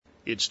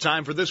It's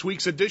time for this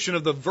week's edition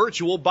of the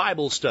Virtual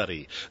Bible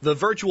Study. The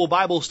Virtual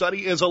Bible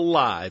Study is a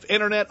live,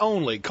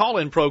 internet-only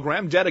call-in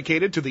program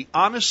dedicated to the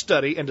honest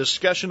study and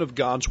discussion of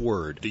God's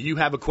Word. Do you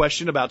have a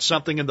question about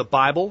something in the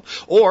Bible?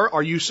 Or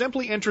are you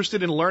simply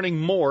interested in learning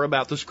more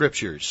about the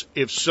Scriptures?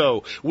 If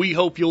so, we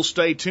hope you'll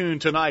stay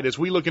tuned tonight as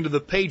we look into the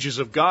pages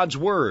of God's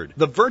Word.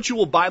 The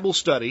Virtual Bible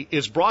Study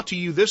is brought to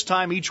you this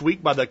time each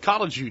week by the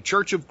College View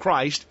Church of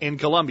Christ in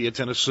Columbia,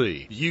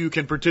 Tennessee. You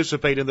can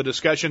participate in the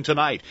discussion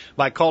tonight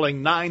by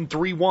calling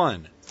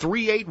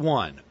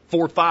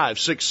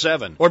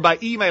 931-381-4567 or by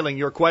emailing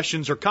your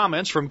questions or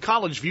comments from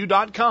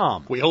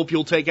collegeview.com. We hope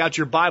you'll take out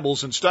your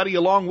Bibles and study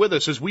along with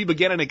us as we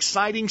begin an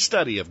exciting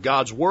study of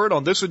God's Word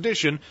on this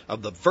edition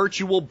of the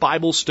Virtual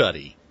Bible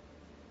Study.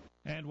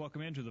 And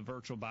welcome into the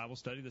Virtual Bible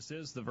Study. This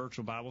is the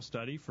Virtual Bible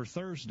Study for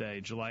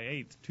Thursday, July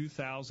 8th,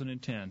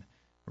 2010.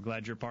 We're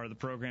glad you're part of the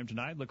program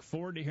tonight. Look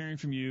forward to hearing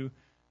from you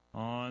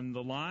on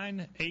the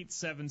line,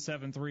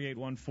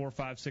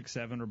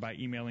 877-381-4567, or by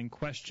emailing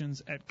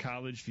questions at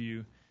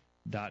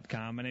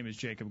collegeview.com. My name is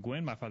Jacob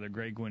Gwynn. My father,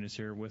 Greg Gwynn, is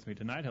here with me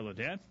tonight. Hello,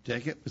 Dad.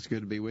 Jacob, it's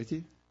good to be with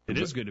you. It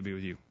is good to be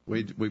with you.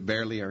 We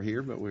barely are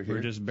here, but we're here.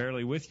 We're just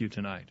barely with you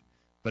tonight,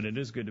 but it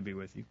is good to be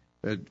with you.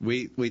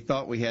 We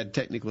thought we had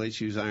technical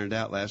issues ironed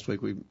out last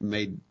week. We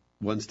made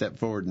one step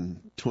forward and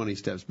 20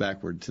 steps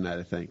backward tonight,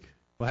 I think.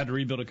 Well, I had to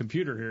rebuild a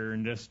computer here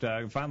and just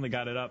finally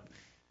got it up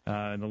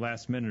in the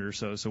last minute or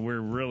so. So we're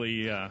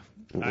really, I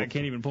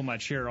can't even pull my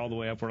chair all the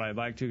way up where I'd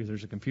like to because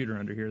there's a computer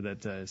under here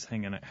that is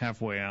hanging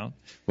halfway out.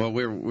 Well,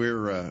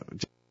 we're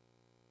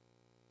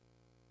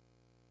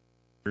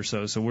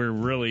So we're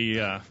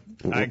really, I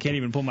can't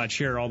even pull my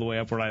chair all the way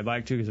up where I'd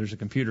like to because there's a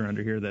computer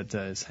under here that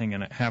is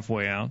hanging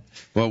halfway out.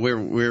 Well,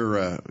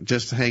 we're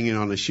just hanging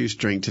on a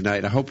shoestring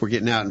tonight. I hope we're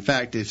getting out. In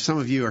fact, if some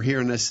of you are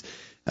hearing this,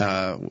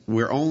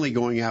 we're only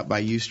going out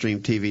by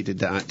Ustream TV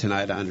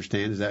tonight, I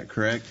understand. Is that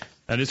correct?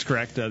 That is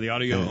correct. The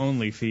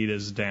audio-only feed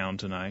is down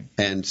tonight.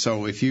 And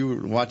so if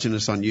you're watching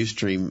us on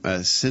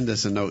Ustream, send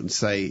us a note and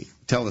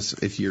tell us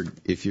if you're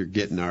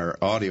getting our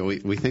audio.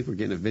 We think we're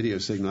getting a video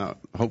signal out.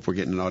 Hope we're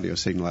getting an audio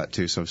signal out,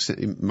 too. So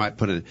you might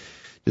put a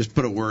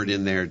word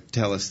in there.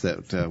 Tell us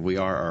that we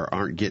are or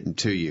aren't getting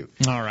to you.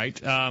 All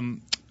right.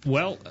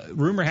 Well,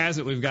 rumor has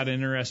it we've got an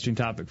interesting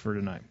topic for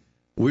tonight.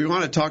 We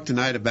want to talk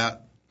tonight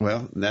about,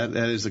 well, that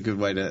is a good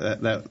way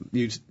to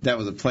that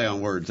was a play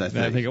on words, I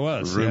think. I think it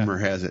was. Rumor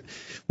has it.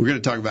 We're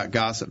going to talk about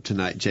gossip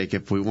tonight,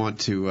 Jacob. We want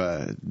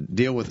to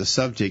deal with a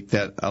subject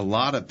that a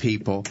lot of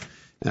people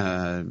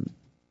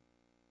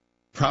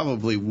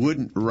probably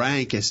wouldn't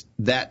rank as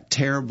that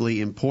terribly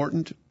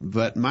important,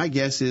 but my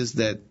guess is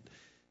that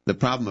the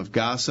problem of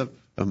gossip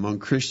among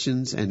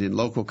Christians and in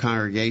local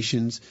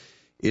congregations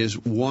is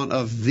one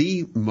of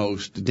the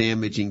most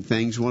damaging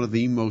things, one of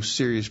the most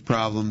serious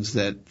problems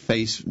that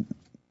face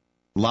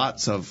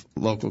lots of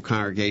local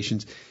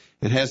congregations,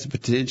 and has the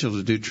potential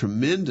to do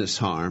tremendous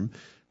harm,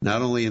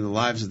 not only in the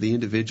lives of the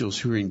individuals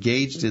who are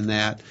engaged in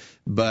that,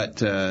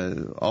 but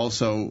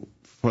also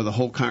for the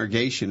whole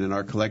congregation and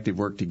our collective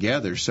work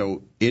together.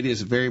 So it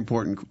is a very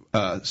important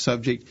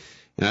subject,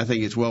 and I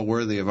think it's well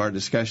worthy of our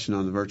discussion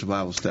on the Virtual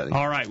Bible Study.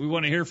 All right, we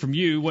want to hear from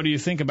you. What do you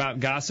think about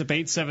gossip?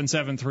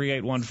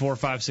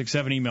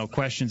 877-381-4567. Email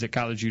questions at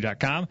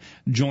collegeview.com.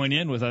 Join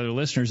in with other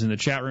listeners in the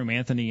chat room.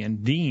 Anthony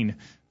and Dean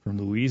from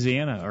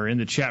Louisiana are in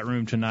the chat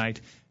room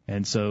tonight,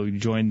 and so you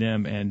join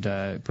them and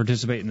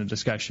participate in the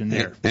discussion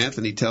there.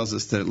 Anthony tells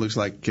us that it looks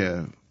like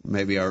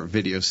maybe our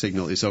video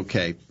signal is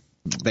okay.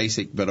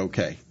 Basic, but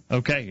okay.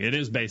 Okay, it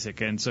is basic,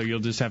 and so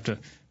you'll just have to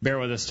bear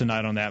with us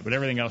tonight on that, but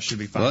everything else should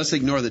be fine. Well, let's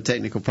ignore the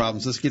technical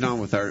problems. Let's get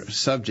on with our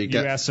subject. You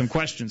asked some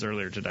questions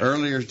earlier today.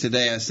 Earlier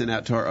today, I sent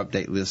out to our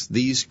update list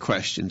these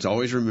questions.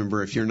 Always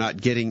remember, if you're not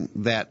getting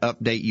that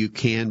update, you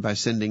can by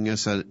sending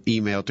us an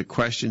email to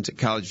questions at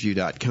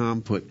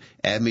collegeview.com.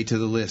 Add me to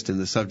the list in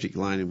the subject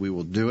line, and we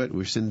will do it.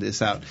 We send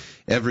this out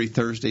every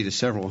Thursday to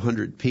several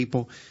hundred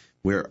people.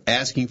 We're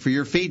asking for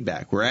your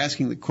feedback. We're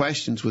asking the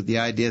questions with the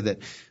idea that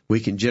we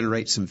can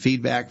generate some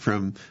feedback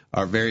from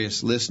our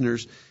various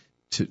listeners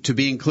to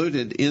be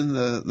included in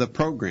the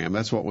program.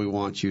 That's what we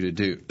want you to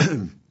do.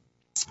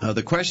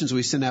 The questions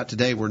we sent out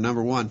today were,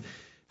 number one,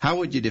 how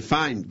would you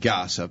define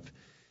gossip?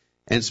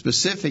 And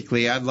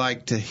specifically, I'd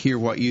like to hear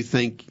what you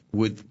think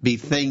would be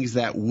things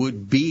that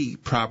would be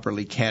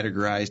properly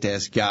categorized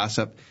as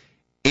gossip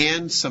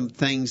and some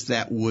things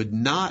that would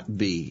not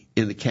be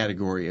in the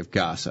category of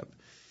gossip.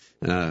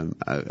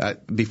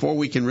 Before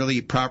we can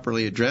really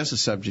properly address a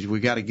subject,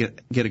 we've got to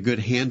get a good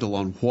handle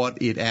on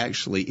what it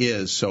actually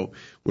is. So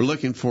we're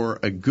looking for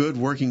a good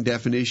working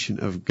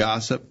definition of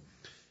gossip.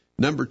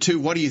 Number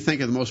two, what do you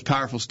think are the most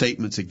powerful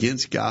statements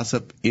against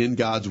gossip in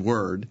God's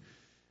Word?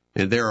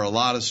 And there are a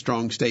lot of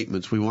strong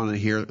statements. We want to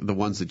hear the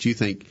ones that you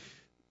think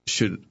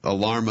should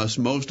alarm us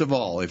most of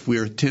all. If we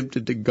are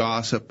tempted to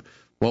gossip,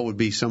 what would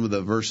be some of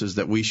the verses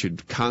that we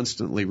should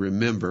constantly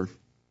remember?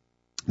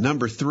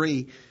 Number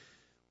three,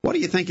 what do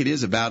you think it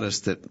is about us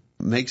that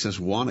makes us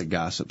want to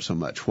gossip so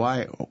much?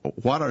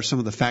 What are some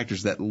of the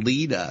factors that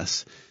lead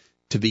us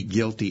to be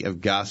guilty of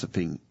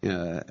gossiping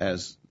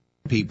as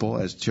people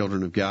as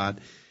children of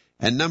God?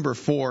 And number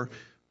 4,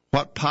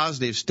 what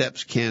positive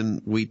steps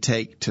can we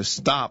take to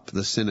stop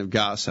the sin of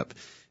gossip?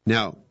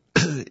 Now,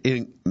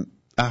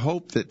 I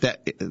hope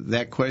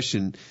that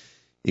question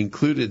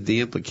included the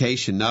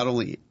implication not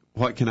only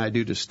what can I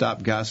do to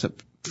stop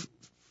gossip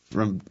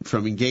from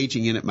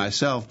engaging in it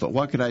myself, but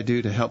what could I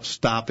do to help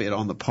stop it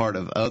on the part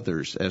of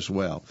others as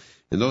well?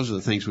 And those are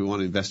the things we want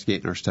to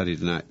investigate in our study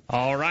tonight.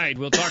 All right.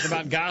 We'll talk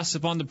about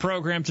gossip on the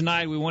program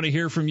tonight. We want to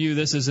hear from you.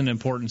 This is an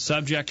important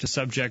subject, a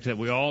subject that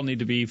we all need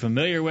to be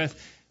familiar with,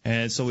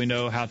 and so we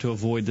know how to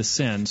avoid the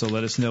sin. So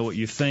let us know what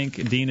you think.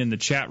 Dean in the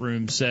chat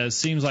room says,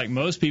 seems like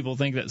most people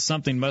think that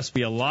something must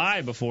be a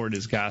lie before it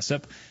is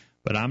gossip,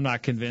 but I'm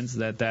not convinced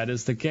that that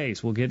is the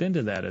case. We'll get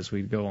into that as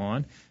we go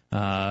on.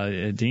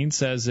 Dean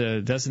says,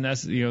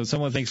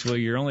 someone thinks, well,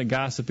 you're only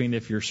gossiping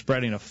if you're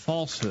spreading a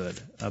falsehood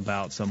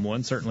about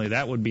someone. Certainly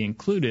that would be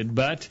included,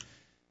 but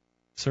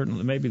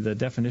certainly maybe the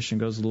definition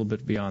goes a little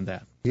bit beyond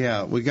that.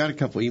 Yeah, we got a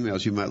couple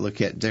emails you might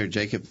look at there,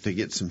 Jacob, to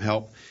get some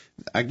help.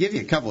 I give you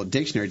a couple of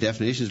dictionary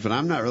definitions, but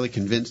I'm not really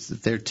convinced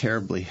that they're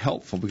terribly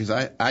helpful, because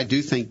I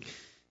do think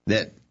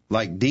that,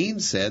 like Dean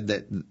said,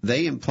 that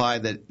they imply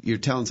that you're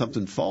telling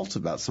something false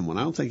about someone.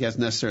 I don't think that's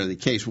necessarily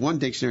the case. One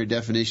dictionary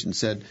definition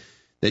said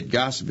that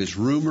gossip is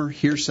rumor,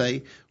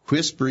 hearsay,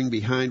 whispering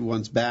behind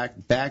one's back,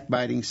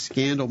 backbiting,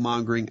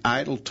 scandal-mongering,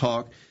 idle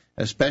talk,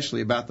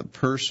 especially about the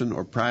person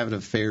or private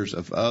affairs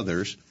of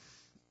others.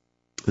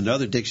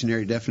 Another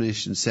dictionary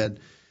definition said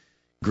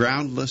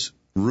groundless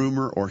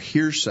rumor or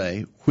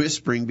hearsay,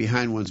 whispering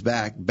behind one's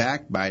back,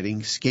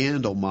 backbiting,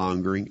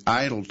 scandal-mongering,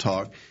 idle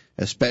talk,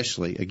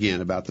 especially, again,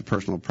 about the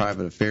personal or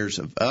private affairs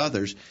of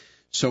others.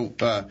 So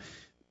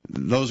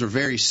those are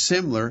very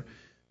similar,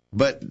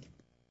 but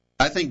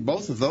I think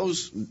both of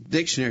those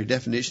dictionary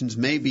definitions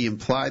maybe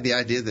imply the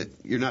idea that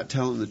you're not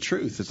telling the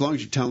truth. As long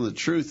as you're telling the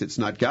truth, it's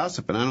not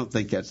gossip, and I don't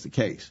think that's the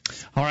case.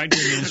 All right,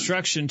 the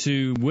instruction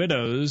to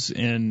widows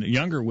and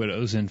younger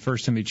widows in 1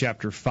 Timothy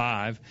chapter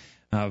 5,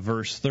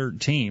 verse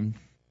 13.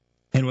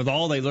 And with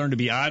all they learn to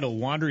be idle,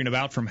 wandering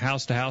about from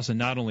house to house, and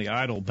not only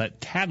idle,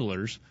 but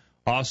tattlers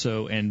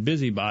also, and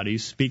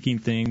busybodies, speaking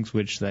things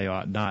which they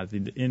ought not.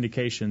 The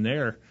indication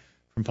there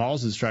from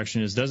Paul's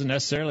instruction is doesn't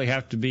necessarily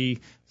have to be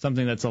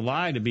something that's a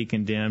lie to be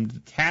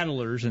condemned.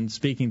 Tattlers and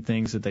speaking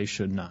things that they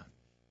should not.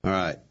 All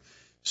right.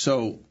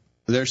 So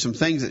there's some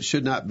things that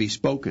should not be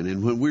spoken,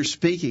 and when we're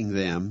speaking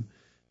them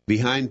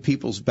behind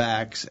people's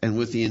backs and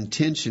with the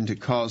intention to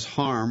cause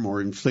harm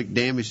or inflict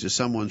damage to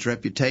someone's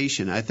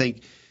reputation, I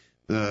think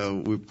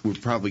we're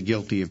probably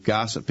guilty of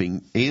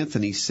gossiping.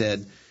 Anthony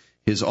said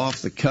his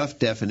off-the-cuff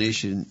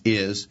definition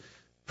is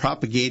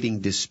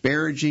propagating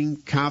disparaging,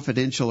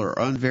 confidential, or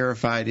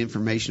unverified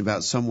information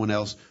about someone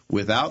else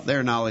without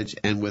their knowledge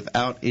and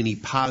without any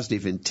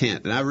positive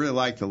intent. And I really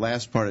like the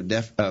last part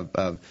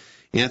of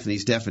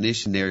Anthony's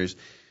definition there, is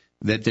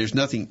that there's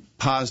nothing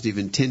positive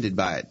intended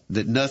by it,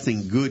 that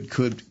nothing good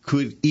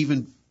could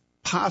even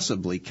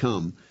possibly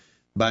come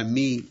by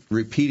me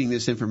repeating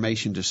this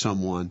information to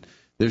someone.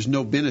 There's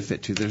no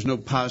benefit to it. There's no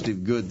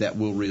positive good that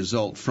will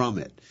result from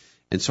it.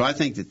 And so I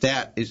think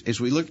that is, as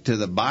we look to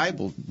the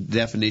Bible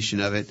definition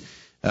of it,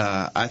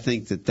 I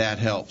think that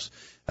helps.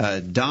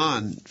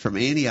 Don from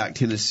Antioch,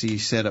 Tennessee,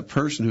 said a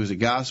person who is a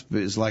gossip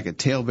is like a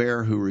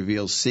talebearer who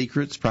reveals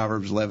secrets,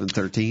 Proverbs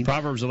 11:13.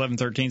 Proverbs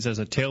 11:13 says,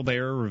 a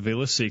talebearer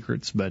revealeth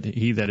secrets, but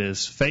he that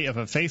is of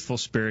a faithful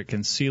spirit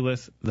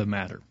concealeth the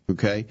matter.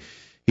 Okay.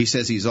 He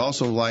says he's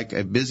also like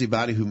a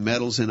busybody who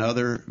meddles in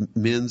other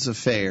men's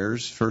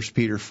affairs, 1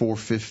 Peter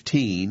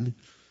 4:15.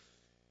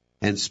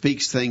 And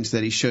speaks things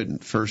that he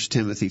shouldn't, 1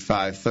 Timothy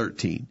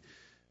 5:13.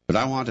 But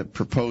I want to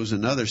propose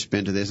another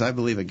spin to this. I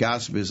believe a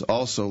gossip is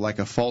also like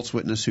a false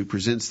witness who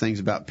presents things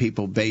about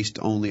people based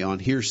only on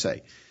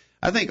hearsay.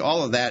 I think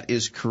all of that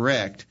is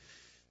correct,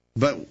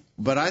 but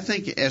I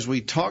think as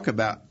we talk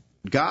about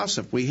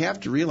gossip, we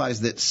have to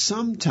realize that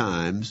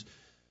sometimes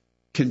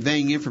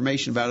conveying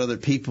information about other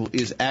people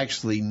is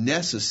actually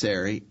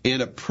necessary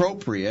and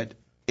appropriate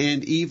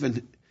and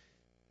even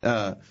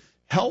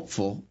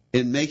helpful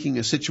in making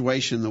a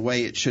situation the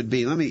way it should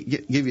be. Let me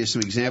give you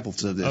some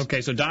examples of this. Okay,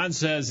 so Don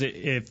says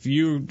if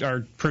you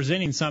are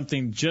presenting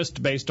something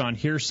just based on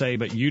hearsay,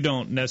 but you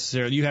haven't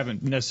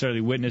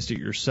necessarily witnessed it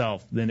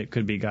yourself, then it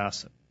could be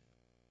gossip.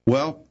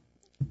 Well,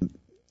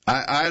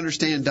 I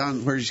understand,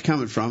 Don, where he's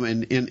coming from,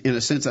 and in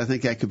a sense I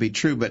think that could be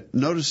true, but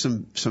notice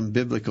some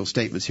biblical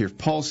statements here.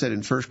 Paul said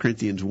in 1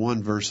 Corinthians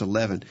 1, verse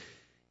 11,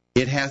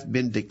 "It hath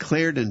been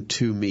declared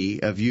unto me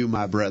of you,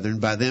 my brethren,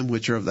 by them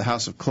which are of the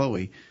house of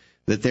Chloe,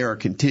 that there are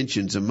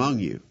contentions among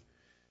you."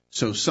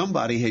 So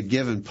somebody had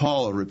given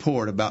Paul a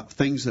report about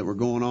things that were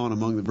going on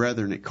among the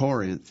brethren at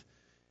Corinth.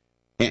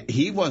 And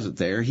he wasn't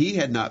there. He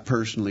had not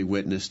personally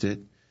witnessed it.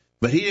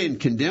 But he didn't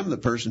condemn the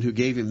person who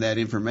gave him that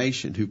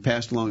information, who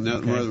passed along.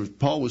 Okay. In other words,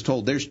 Paul was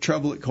told, there's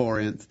trouble at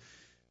Corinth.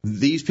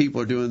 These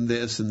people are doing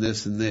this and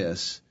this and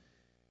this.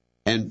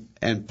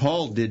 And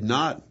Paul did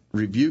not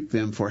rebuke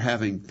them for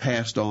having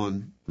passed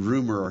on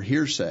rumor or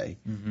hearsay.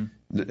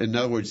 Mm-hmm. In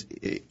other words,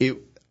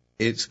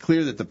 it's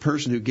clear that the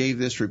person who gave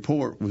this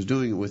report was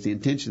doing it with the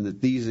intention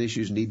that these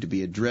issues need to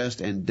be addressed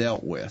and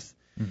dealt with.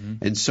 Mm-hmm.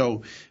 And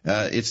so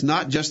it's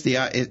not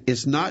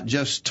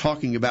just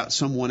talking about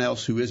someone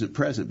else who isn't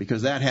present,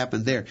 because that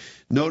happened there.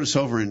 Notice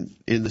over in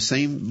the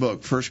same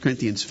book, 1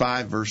 Corinthians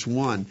 5, verse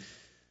 1,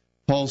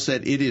 Paul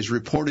said, "It is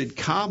reported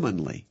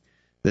commonly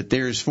that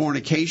there is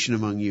fornication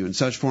among you, and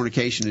such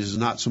fornication is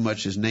not so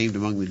much as named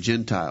among the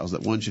Gentiles,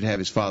 that one should have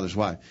his father's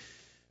wife."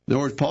 In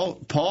other words,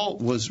 Paul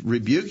was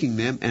rebuking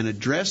them and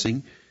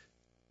addressing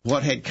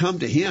what had come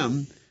to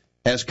him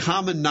as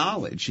common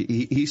knowledge.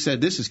 He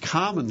said this is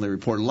commonly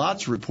reported.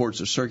 Lots of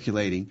reports are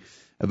circulating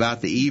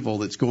about the evil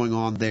that's going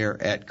on there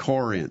at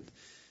Corinth.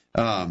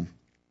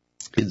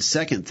 In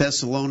 2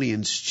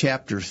 Thessalonians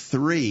chapter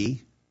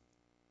 3,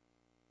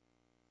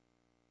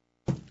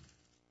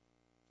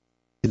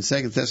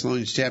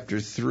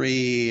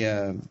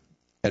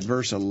 at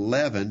verse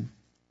 11,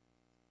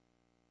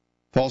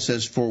 Paul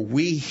says, "For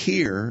we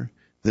hear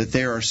that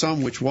there are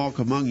some which walk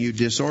among you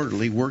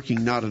disorderly,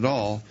 working not at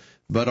all,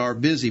 but are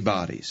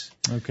busybodies."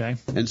 Okay.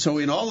 And so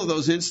in all of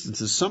those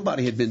instances,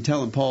 somebody had been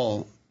telling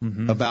Paul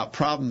about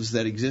problems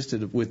that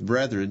existed with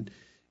brethren,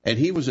 and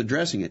he was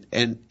addressing it.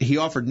 And he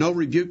offered no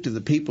rebuke to the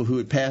people who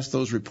had passed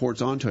those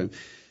reports on to him.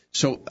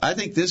 So I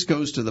think this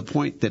goes to the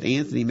point that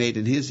Anthony made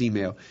in his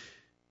email.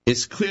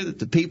 It's clear that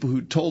the people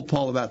who told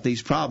Paul about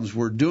these problems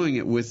were doing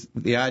it with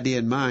the idea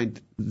in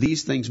mind,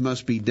 these things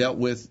must be dealt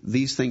with,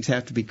 these things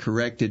have to be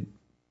corrected.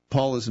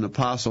 Paul is an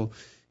apostle.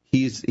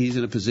 He's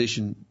in a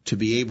position to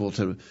be able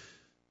to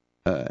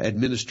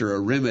administer a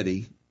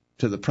remedy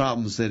to the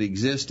problems that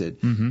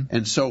existed. Mm-hmm.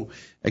 And so,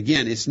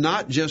 again, it's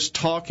not just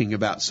talking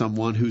about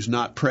someone who's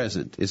not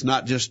present. It's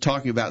not just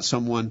talking about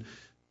someone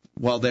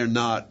while they're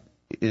not,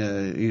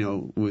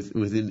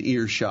 within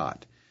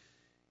earshot.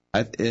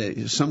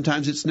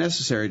 Sometimes it's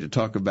necessary to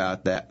talk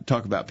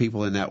about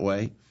people in that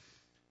way.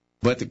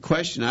 But the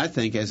question, I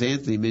think, as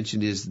Anthony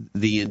mentioned, is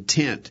the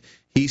intent.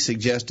 He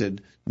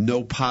suggested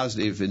no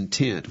positive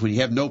intent. When you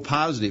have no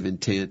positive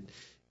intent,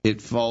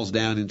 it falls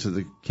down into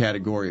the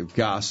category of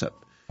gossip.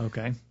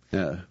 Okay.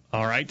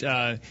 All right.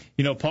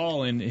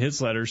 Paul, in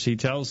his letters, he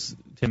tells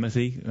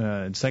Timothy,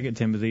 in 2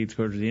 Timothy,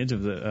 towards the end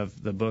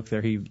of the book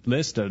there, he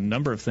lists a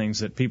number of things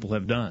that people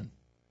have done.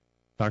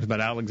 Talked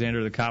about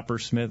Alexander the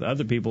coppersmith,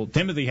 other people.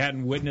 Timothy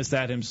hadn't witnessed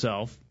that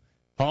himself.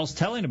 Paul's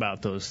telling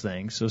about those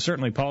things. So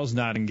certainly Paul's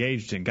not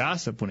engaged in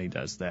gossip when he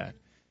does that.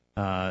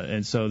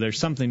 And so there's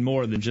something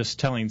more than just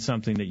telling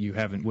something that you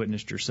haven't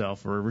witnessed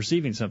yourself or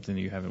receiving something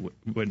that you haven't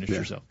witnessed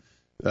yourself.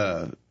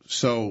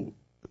 So,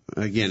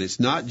 again,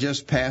 it's not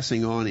just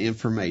passing on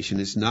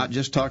information. It's not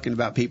just talking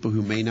about people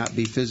who may not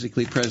be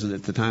physically present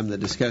at the time the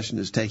discussion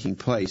is taking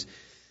place.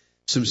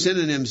 Some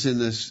synonyms in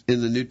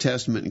the New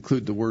Testament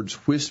include the words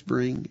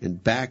whispering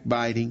and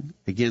backbiting.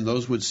 Again,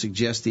 those would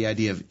suggest the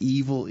idea of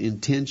evil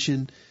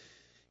intention.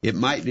 It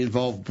might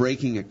involve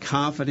breaking a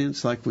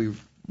confidence, like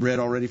we've read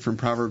already from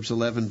Proverbs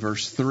 11,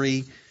 verse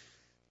 3.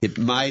 It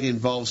might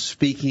involve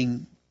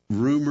speaking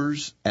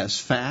rumors as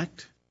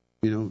fact.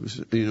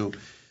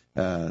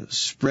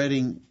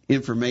 Spreading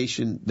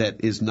information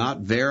that is not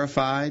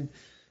verified,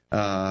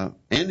 and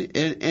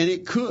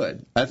it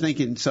could. I think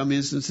in some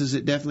instances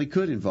it definitely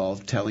could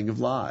involve telling of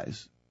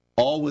lies,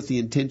 all with the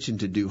intention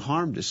to do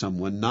harm to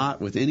someone, not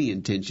with any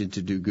intention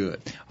to do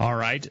good. All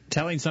right.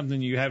 Telling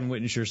something you haven't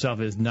witnessed yourself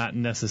is not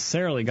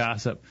necessarily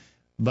gossip,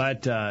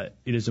 but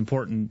it is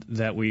important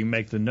that we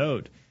make the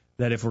note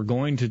that if we're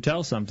going to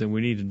tell something,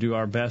 we need to do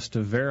our best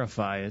to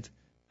verify it,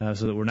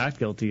 so that we're not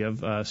guilty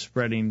of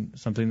spreading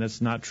something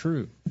that's not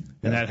true.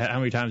 And how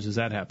many times does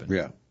that happen?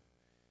 Yeah.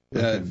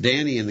 Okay.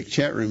 Danny in the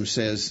chat room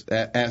says,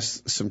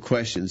 ask some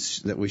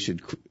questions that we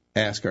should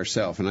ask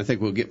ourselves. And I think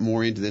we'll get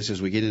more into this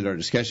as we get into our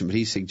discussion. But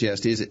he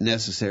suggests, is it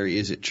necessary?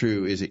 Is it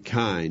true? Is it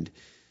kind?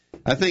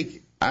 I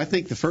think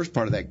the first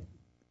part of that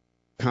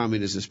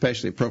comment is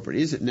especially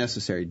appropriate. Is it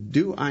necessary?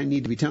 Do I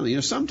need to be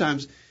telling?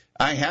 Sometimes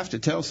I have to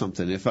tell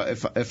something.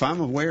 If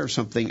I'm aware of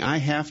something, I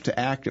have to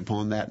act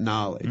upon that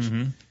knowledge.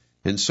 Mm-hmm.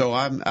 And so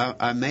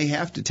I may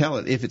have to tell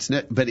it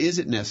but is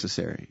it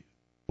necessary?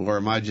 Or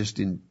am I just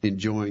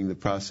enjoying the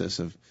process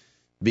of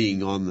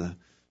being on the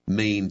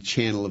main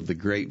channel of the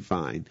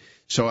grapevine?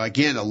 So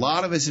again, a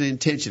lot of it's an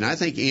intention. I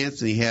think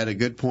Anthony had a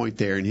good point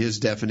there in his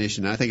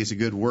definition. I think it's a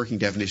good working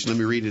definition. Let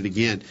me read it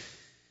again.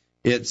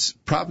 It's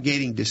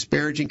propagating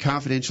disparaging,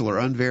 confidential, or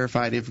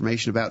unverified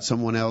information about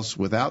someone else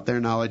without their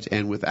knowledge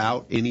and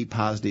without any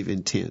positive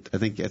intent. I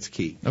think that's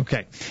key.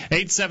 Okay.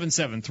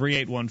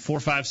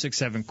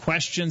 877-381-4567.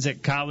 Questions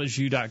at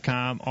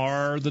collegeview.com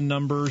are the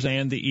numbers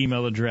and the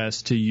email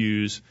address to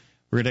use.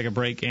 We're going to take a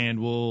break,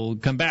 and we'll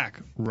come back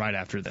right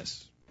after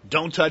this.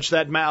 Don't touch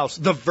that mouse.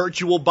 The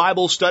virtual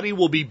Bible study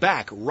will be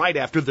back right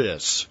after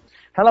this.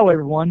 Hello,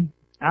 everyone.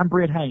 I'm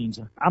Britt Haynes.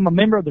 I'm a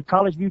member of the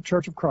College View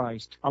Church of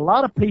Christ. A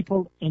lot of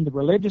people in the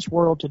religious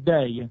world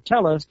today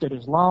tell us that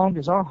as long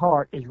as our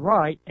heart is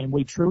right and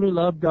we truly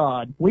love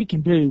God, we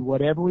can do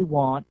whatever we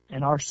want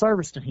in our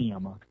service to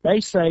Him. They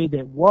say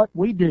that what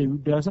we do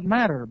doesn't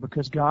matter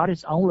because God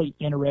is only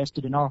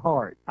interested in our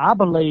heart. I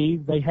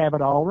believe they have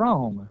it all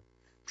wrong.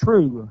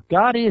 true.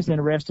 God is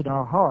interested in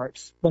our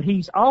hearts, but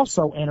He's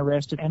also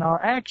interested in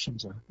our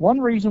actions.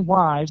 One reason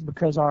why is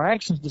because our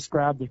actions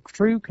describe the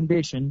true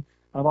condition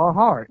of our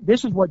heart.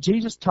 This is what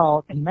Jesus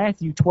taught in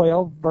Matthew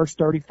 12, verse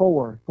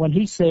 34, when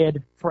He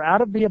said, "For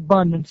out of the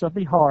abundance of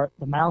the heart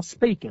the mouth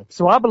speaketh."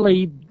 So I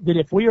believe that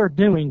if we are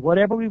doing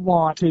whatever we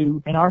want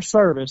to in our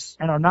service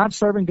and are not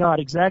serving God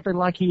exactly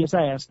like He has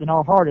asked, then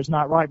our heart is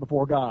not right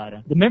before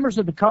God. The members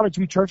of the College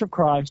View Church of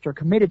Christ are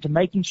committed to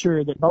making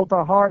sure that both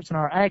our hearts and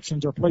our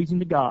actions are pleasing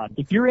to God.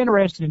 If you're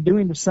interested in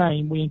doing the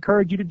same, we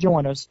encourage you to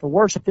join us for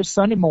worship this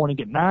Sunday morning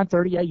at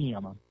 9:30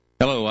 a.m.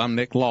 Hello, I'm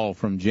Nick Law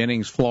from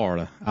Jennings,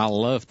 Florida. I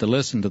love to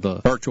listen to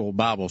the virtual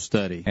Bible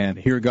study and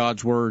hear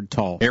God's Word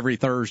taught every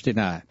Thursday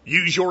night.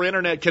 Use your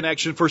internet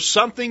connection for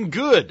something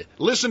good.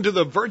 Listen to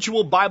the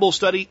virtual Bible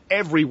study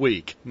every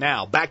week.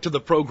 Now, back to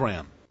the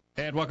program.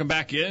 And welcome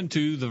back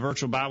into the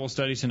virtual Bible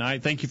study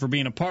tonight. Thank you for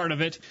being a part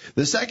of it.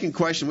 The second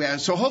question we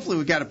asked, so hopefully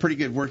we got a pretty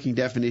good working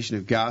definition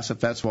of gossip.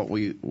 That's what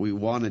we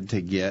wanted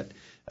to get.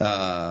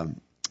 Now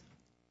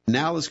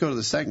let's go to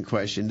the second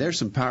question. There's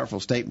some powerful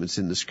statements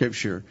in the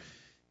Scripture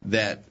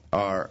that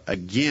are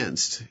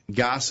against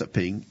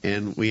gossiping,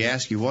 and we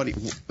ask you what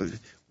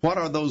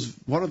are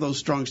those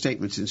strong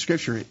statements in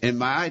Scripture? And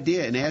my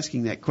idea in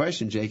asking that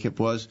question, Jacob,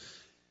 was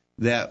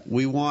that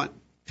we want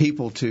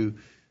people to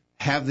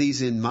have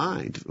these in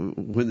mind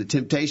when the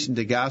temptation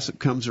to gossip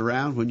comes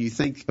around. When you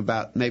think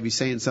about maybe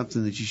saying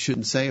something that you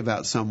shouldn't say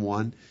about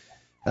someone,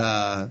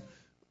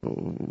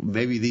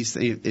 maybe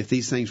if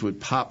these things would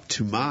pop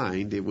to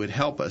mind, it would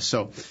help us.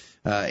 So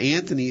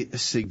Anthony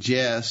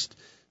suggests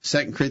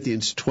 2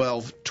 Corinthians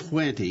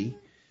 12:20.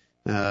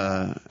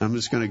 I'm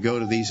just going to go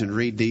to these and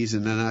read these,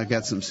 and then I've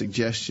got some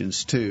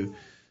suggestions too.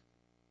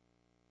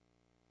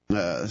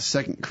 2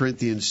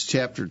 Corinthians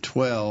chapter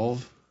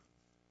 12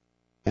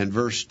 and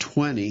verse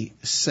 20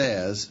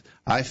 says,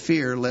 "I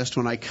fear lest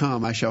when I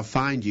come I shall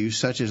find you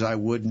such as I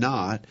would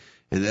not,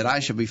 and that I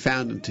shall be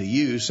found unto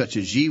you such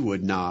as ye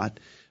would not,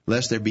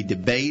 lest there be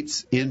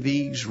debates,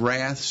 envies,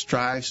 wraths,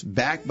 strifes,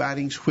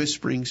 backbitings,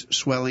 whisperings,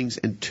 swellings,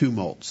 and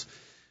tumults."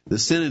 The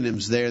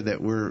synonyms there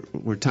that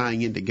we're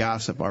tying into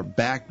gossip are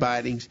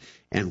backbitings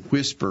and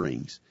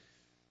whisperings.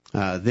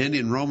 Then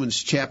in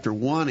Romans chapter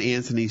 1,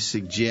 Anthony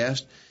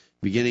suggests,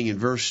 beginning in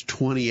verse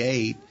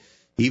 28,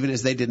 even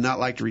as they did not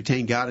like to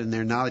retain God in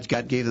their knowledge,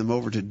 God gave them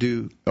over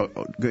to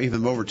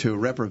a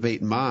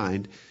reprobate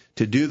mind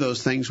to do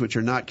those things which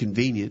are not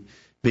convenient,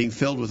 being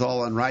filled with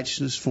all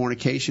unrighteousness,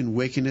 fornication,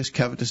 wickedness,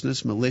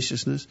 covetousness,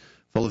 maliciousness,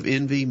 full of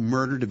envy,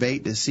 murder,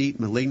 debate, deceit,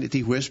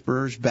 malignity,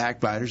 whisperers,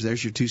 backbiters.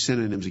 There's your two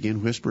synonyms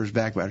again, whisperers,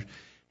 backbiters.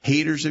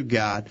 Haters of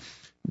God,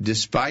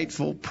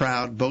 despiteful,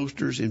 proud,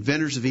 boasters,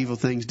 inventors of evil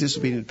things,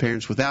 disobedient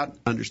parents, without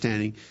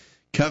understanding,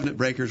 covenant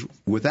breakers,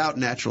 without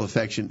natural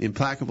affection,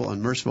 implacable,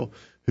 unmerciful,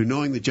 who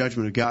knowing the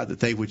judgment of God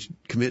that they which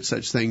commit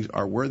such things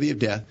are worthy of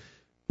death,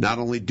 not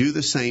only do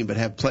the same, but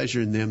have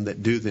pleasure in them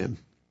that do them.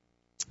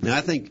 Now,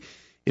 I think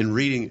in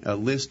reading a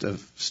list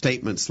of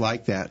statements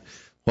like that,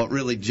 what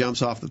really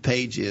jumps off the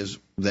page is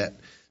that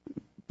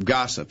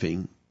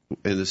gossiping,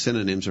 and the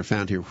synonyms are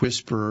found here,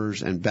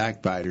 whisperers and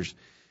backbiters,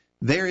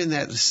 they're in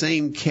that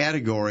same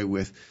category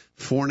with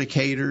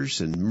fornicators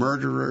and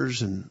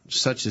murderers and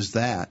such as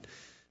that,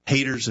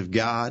 haters of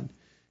God.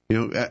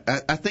 You know,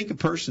 I think a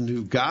person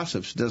who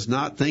gossips does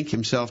not think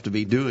himself to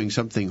be doing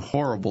something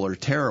horrible or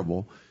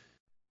terrible,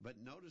 but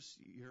notice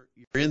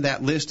you're in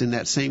that list in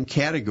that same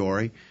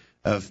category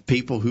of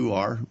people who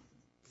are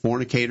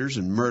fornicators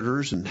and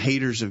murderers and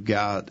haters of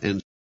God,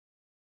 and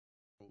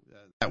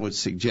that would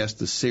suggest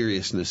the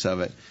seriousness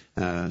of it.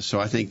 So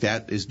I think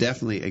that is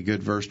definitely a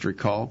good verse to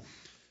recall.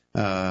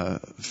 1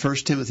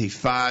 Timothy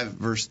 5,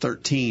 verse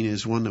 13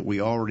 is one that we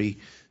already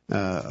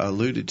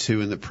alluded to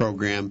in the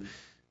program,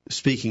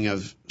 speaking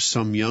of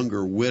some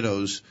younger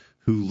widows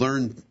who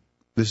learned,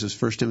 this is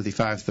 1 Timothy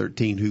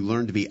 5:13, who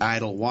learned to be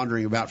idle,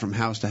 wandering about from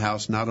house to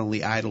house, not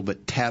only idle,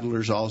 but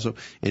tattlers also,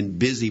 and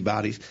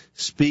busybodies,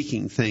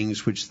 speaking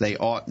things which they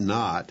ought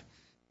not.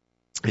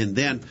 And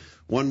then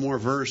one more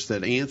verse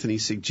that Anthony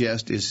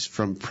suggests is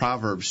from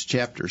Proverbs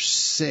chapter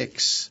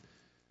 6.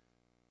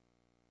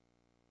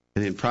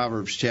 And in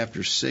Proverbs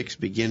chapter 6,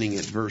 beginning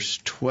at verse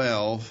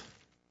 12,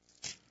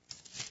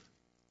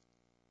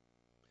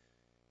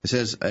 it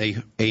says,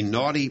 a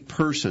naughty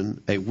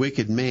person, a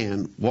wicked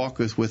man,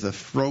 walketh with a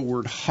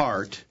froward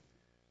heart,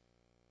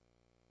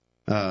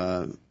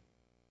 with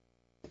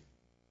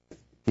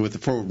a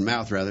froward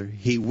mouth, rather.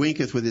 He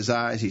winketh with his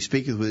eyes, he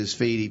speaketh with his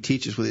feet, he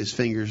teacheth with his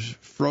fingers.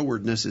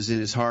 Frowardness is in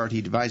his heart,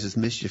 he deviseth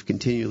mischief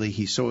continually,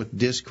 he soweth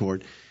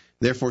discord.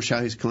 Therefore shall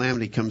his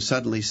calamity come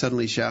suddenly,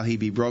 suddenly shall he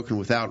be broken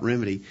without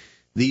remedy.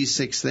 These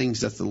 6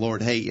 things doth the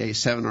Lord hate, yea,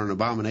 7 are an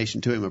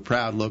abomination to him, a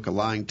proud look, a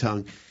lying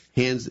tongue,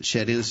 hands that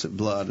shed innocent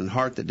blood, and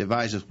heart that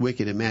deviseth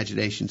wicked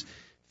imaginations,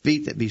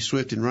 feet that be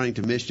swift in running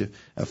to mischief,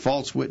 a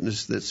false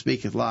witness that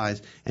speaketh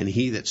lies, and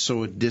he that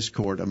soweth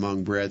discord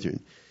among brethren.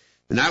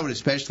 And I would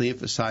especially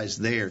emphasize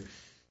there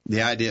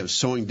the idea of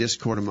sowing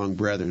discord among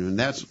brethren, and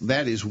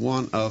that is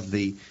one of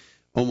the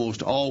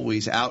almost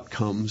always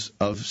outcomes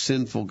of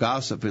sinful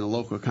gossip in a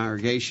local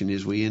congregation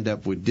is we end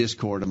up with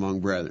discord among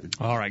brethren.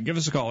 All right. Give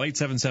us a call,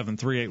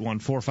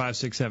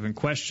 877-381-4567.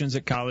 Questions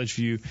at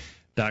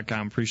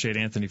collegeview.com. Appreciate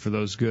Anthony for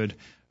those good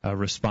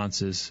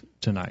responses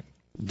tonight.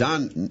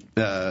 Don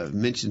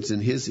mentions in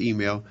his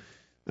email,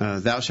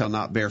 thou shalt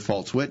not bear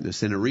false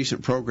witness. In a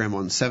recent program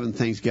on 7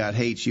 things God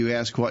hates, you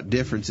ask what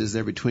difference is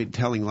there between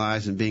telling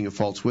lies and being a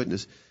false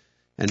witness.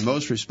 And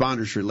most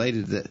responders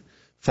related the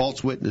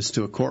false witness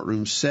to a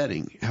courtroom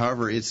setting.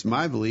 However, it's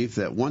my belief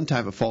that one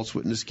type of false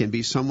witness can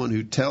be someone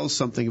who tells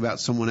something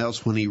about someone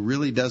else when he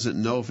really doesn't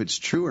know if it's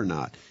true or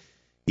not.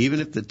 Even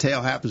if the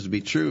tale happens to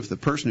be true, if the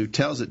person who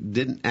tells it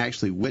didn't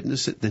actually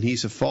witness it, then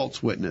he's a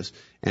false witness,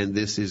 and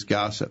this is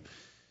gossip.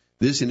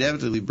 This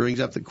inevitably brings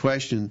up the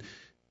question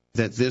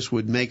that this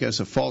would make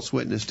us a false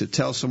witness to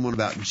tell someone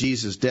about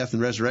Jesus' death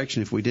and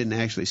resurrection if we didn't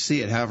actually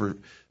see it. However,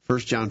 1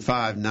 John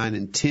 5, 9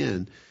 and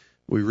 10,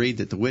 we read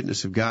that the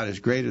witness of God is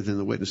greater than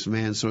the witness of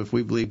man. So if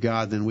we believe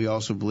God, then we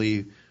also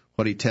believe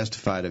what he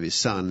testified of his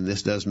Son. And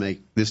this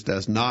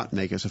does not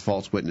make us a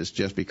false witness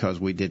just because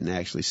we didn't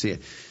actually see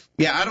it.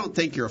 Yeah, I don't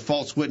think you're a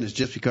false witness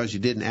just because you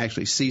didn't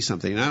actually see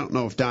something. And I don't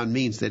know if Don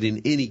means that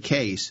in any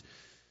case,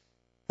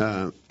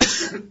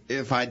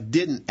 if I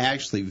didn't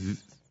actually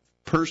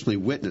personally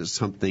witness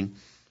something,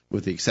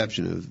 with the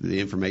exception of the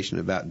information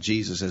about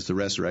Jesus as the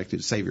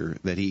resurrected Savior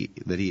that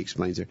he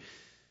explains there,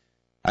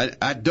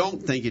 I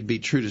don't think it'd be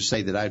true to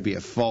say that I'd be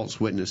a false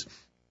witness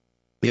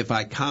if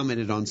I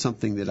commented on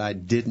something that I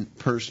didn't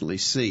personally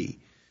see.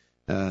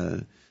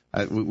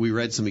 We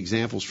read some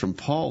examples from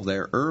Paul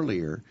there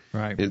earlier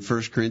in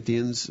 1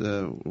 Corinthians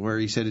where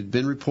he said it had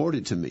been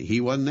reported to me. He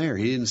wasn't there.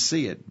 He didn't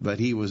see it, but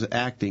he was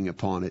acting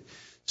upon it.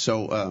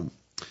 So,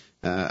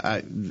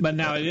 but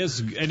now it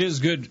is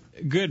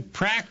good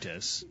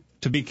practice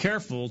to be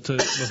careful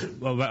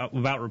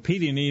about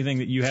repeating anything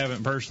that you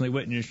haven't personally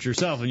witnessed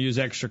yourself, and use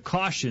extra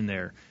caution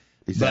there.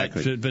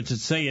 Exactly. But to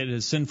say it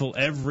is sinful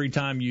every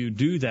time you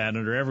do that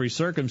under every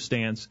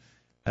circumstance,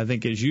 I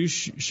think as you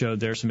showed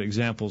there some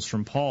examples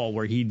from Paul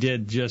where he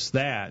did just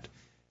that,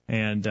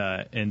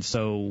 and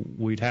so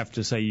we'd have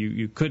to say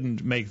you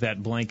couldn't make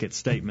that blanket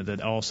statement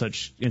that all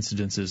such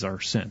incidences are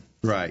sin.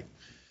 Right.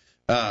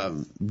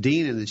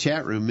 Dean in the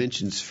chat room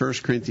mentions 1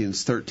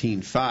 Corinthians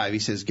 13:5. He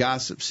says,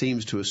 gossip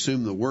seems to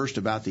assume the worst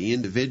about the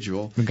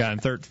individual.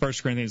 God, 1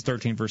 Corinthians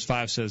 13, verse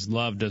 5 says,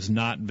 love does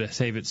not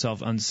behave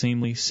itself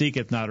unseemly,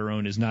 seeketh not her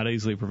own, is not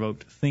easily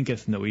provoked,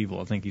 thinketh no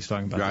evil. I think he's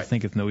talking about the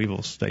thinketh no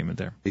evil statement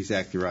there.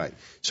 Exactly right.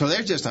 So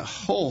there's just a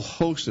whole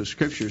host of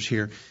scriptures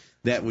here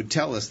that would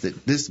tell us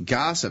that this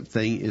gossip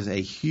thing is a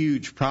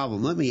huge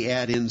problem. Let me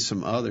add in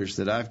some others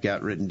that I've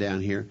got written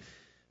down here.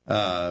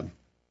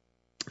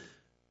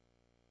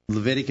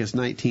 Leviticus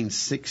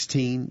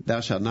 19:16, thou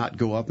shalt not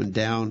go up and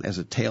down as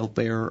a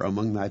talebearer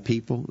among thy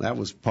people. That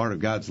was part of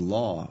God's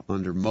law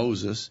under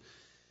Moses.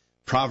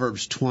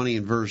 Proverbs 20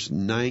 and verse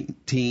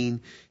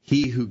 19,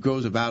 he who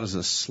goes about as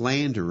a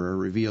slanderer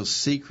reveals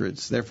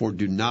secrets, therefore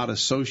do not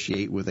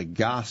associate with a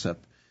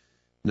gossip.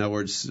 In other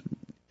words,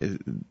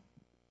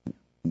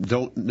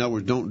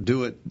 don't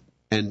do it,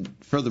 and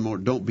furthermore,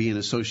 don't be in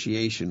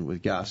association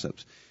with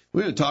gossips.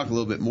 We're going to talk a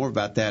little bit more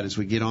about that as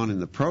we get on in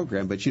the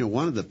program. But,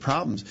 one of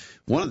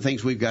the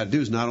things we've got to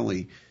do is not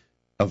only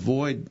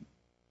avoid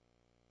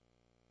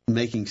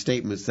making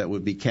statements that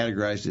would be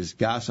categorized as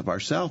gossip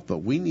ourselves, but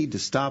we need to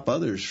stop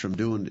others from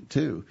doing it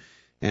too.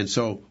 And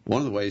so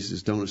one of the ways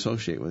is don't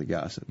associate with a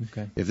gossip.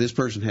 Okay. If this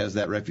person has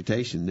that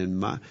reputation, then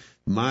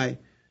my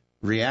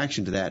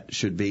reaction to that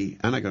should be,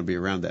 I'm not going to be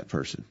around that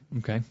person.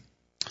 Okay.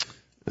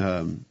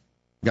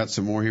 Got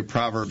some more here.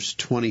 Proverbs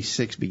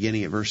 26,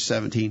 beginning at verse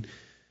 17.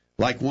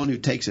 Like one who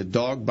takes a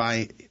dog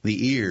by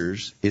the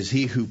ears is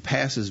he who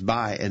passes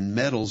by and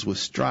meddles with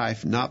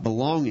strife not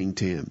belonging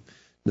to him.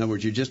 In other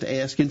words, you're just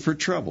asking for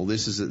trouble.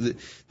 This is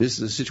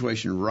a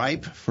situation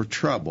ripe for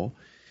trouble.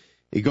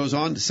 It goes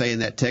on to say in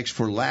that text,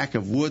 for lack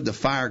of wood the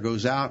fire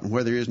goes out, and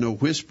where there is no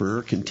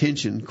whisperer,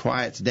 contention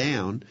quiets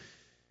down.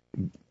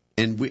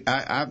 And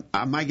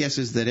my guess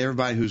is that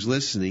everybody who's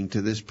listening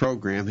to this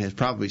program has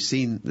probably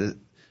seen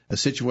a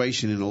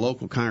situation in a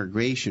local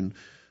congregation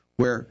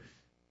where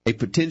a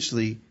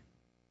potentially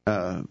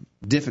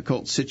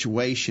difficult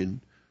situation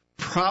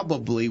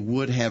probably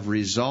would have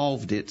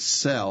resolved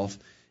itself,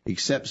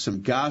 except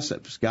some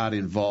gossips got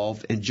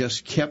involved and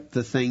just kept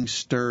the thing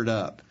stirred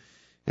up.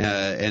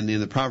 And in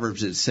the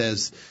Proverbs it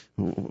says,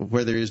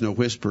 where there is no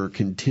whisperer,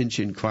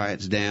 contention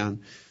quiets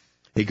down.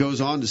 It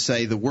goes on to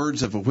say, the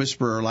words of a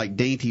whisperer are like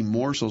dainty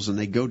morsels, and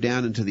they go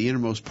down into the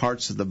innermost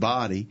parts of the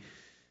body.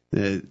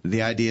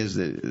 The idea is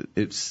that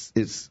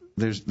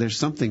there's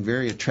something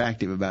very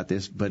attractive about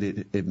this, but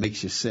it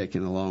makes you sick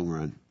in the long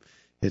run.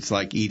 It's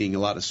like eating a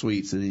lot of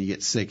sweets and then you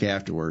get sick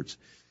afterwards.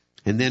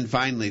 And then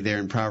finally there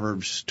in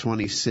Proverbs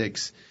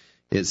 26,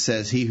 it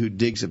says, he who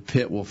digs a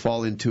pit will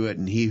fall into it,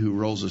 and he who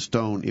rolls a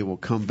stone, it will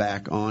come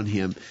back on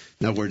him.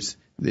 In other words,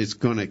 it's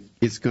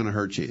gonna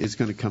hurt you. It's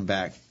gonna come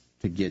back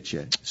to get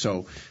you.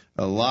 So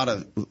a lot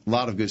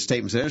of good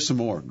statements. There's some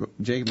more.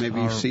 Jacob,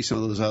 maybe you see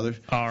some of those others.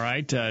 All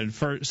right. 2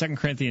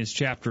 Corinthians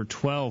chapter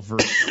 12,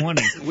 verse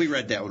 20. We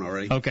read that one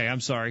already. Okay,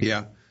 I'm sorry.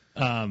 Yeah.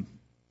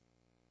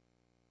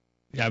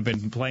 I've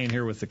been playing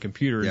here with the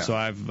computer, and so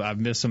I've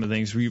missed some of the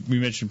things. We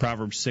mentioned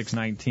Proverbs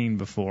 6:19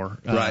 before,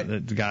 right?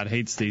 That God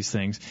hates these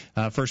things.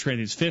 1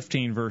 Corinthians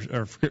 15 1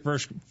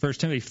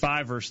 Timothy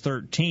 5 verse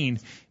 13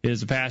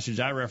 is a passage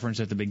I referenced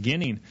at the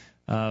beginning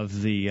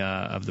of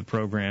the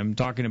program,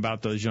 talking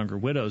about those younger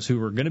widows who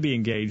were going to be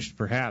engaged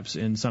perhaps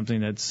in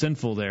something that's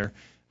sinful there.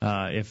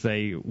 If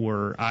they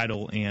were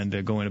idle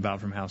and going about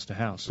from house to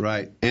house.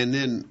 Right. And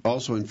then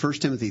also in 1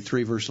 Timothy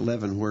 3, verse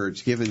 11, where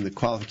it's given the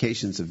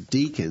qualifications of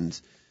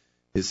deacons,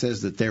 it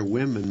says that their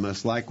women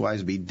must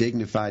likewise be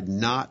dignified,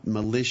 not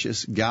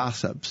malicious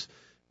gossips,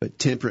 but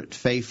temperate,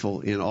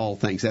 faithful in all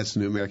things. That's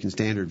the New American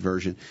Standard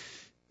Version.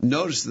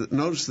 Notice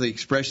the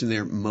expression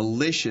there,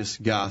 malicious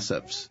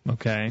gossips.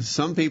 Okay.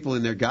 Some people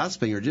in their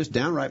gossiping are just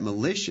downright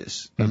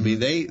malicious. Mm-hmm. I mean,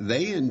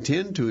 they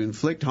intend to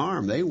inflict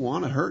harm. They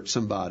want to hurt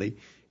somebody,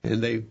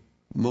 and they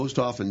most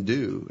often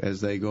do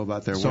as they go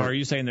about their work. So are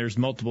you saying there's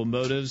multiple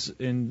motives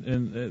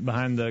in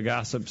behind the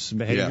gossip's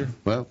behavior? Yeah.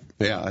 Well,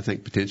 yeah, I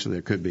think potentially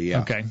there could be,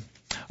 yeah. Okay.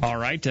 All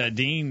right.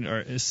 Dean,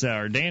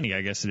 or Danny,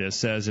 I guess it is,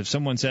 says, if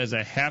someone says,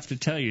 I have to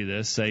tell you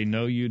this, say,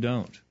 no, you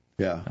don't.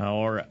 Yeah.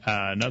 Or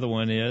another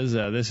one is,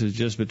 this is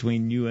just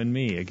between you and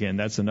me. Again,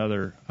 that's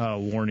another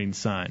warning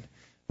sign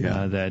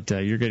that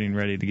you're getting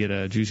ready to get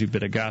a juicy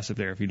bit of gossip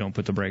there if you don't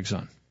put the brakes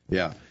on.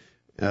 Yeah.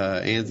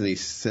 Anthony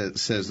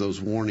says those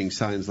warning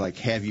signs like,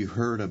 have you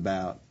heard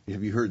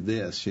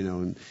this? You know,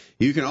 and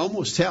you can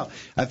almost tell.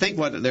 I think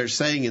what they're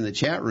saying in the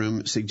chat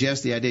room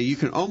suggests the idea you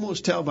can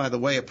almost tell by the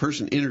way a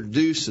person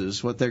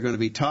introduces what they're going to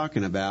be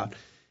talking about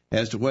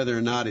as to whether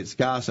or not it's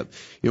gossip.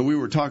 You know, we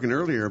were talking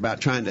earlier about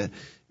trying to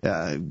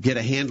get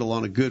a handle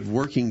on a good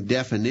working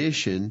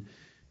definition.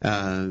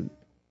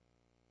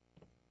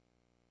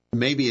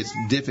 Maybe it's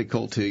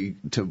difficult to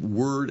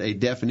word a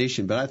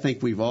definition, but I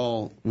think we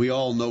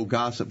all know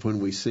gossip when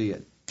we see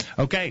it.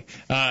 Okay,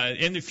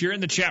 and if you're in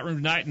the chat room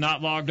tonight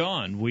not logged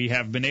on, we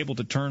have been able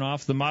to turn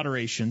off the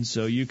moderation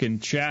so you can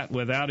chat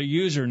without a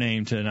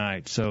username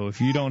tonight. So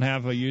if you don't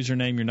have a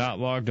username, you're not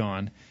logged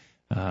on,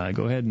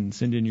 go ahead and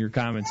send in your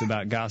comments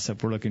about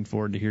gossip. We're looking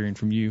forward to hearing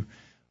from you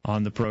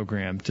on the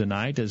program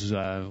tonight as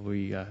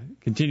we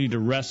continue to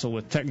wrestle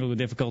with technical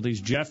difficulties.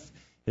 Jeff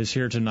is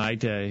here tonight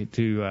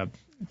to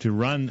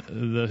run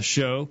the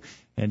show,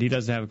 and he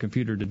doesn't have a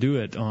computer to do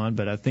it on,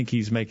 but I think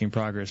he's making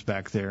progress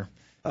back there.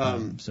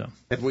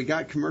 Have we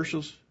got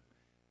commercials?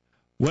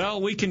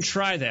 Well, we can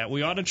try that.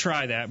 We ought to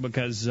try that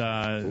because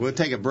we'll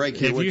take a break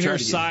here. If you hear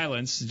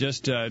silence,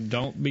 just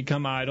don't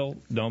become idle.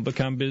 Don't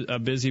become a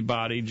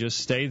busybody. Just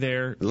stay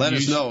there. Let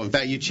us know. In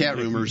fact, you chat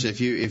roomers,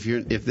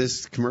 if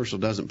this commercial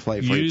doesn't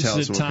play for you, tell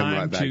us and we'll come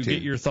right back to you. Use the time to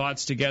get your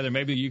thoughts together.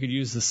 Maybe you could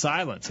use the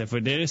silence. If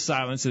it is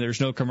silence and there's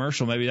no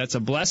commercial, maybe that's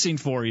a blessing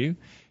for you.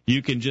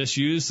 You can just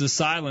use the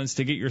silence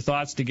to get your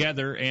thoughts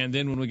together, and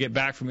then when we get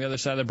back from the other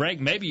side of the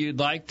break, maybe you'd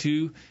like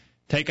to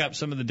take up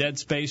some of the dead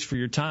space for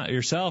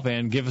yourself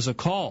and give us a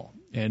call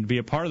and be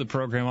a part of the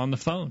program on the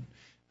phone.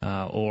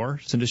 Or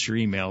send us your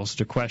emails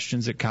to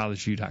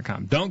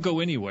questions@collegeview.com. Don't go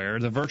anywhere.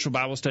 The virtual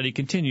Bible study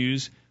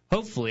continues,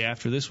 hopefully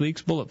after this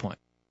week's bullet point.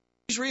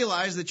 Please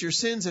realize that your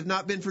sins have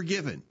not been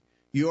forgiven.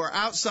 You are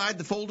outside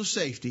the fold of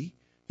safety.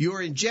 You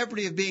are in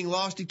jeopardy of being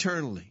lost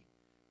eternally.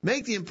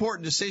 Make the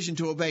important decision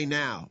to obey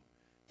now.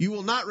 You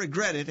will not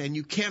regret it, and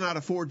you cannot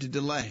afford to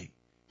delay.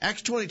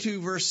 Acts 22,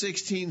 verse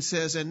 16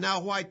 says, And now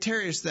why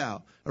tarriest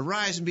thou?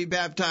 Arise and be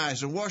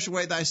baptized, and wash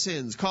away thy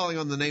sins, calling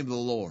on the name of the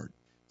Lord.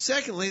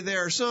 Secondly,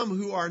 there are some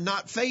who are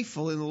not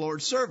faithful in the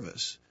Lord's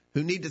service,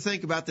 who need to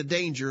think about the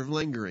danger of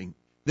lingering.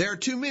 There are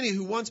too many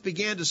who once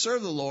began to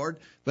serve the Lord,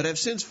 but have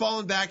since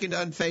fallen back into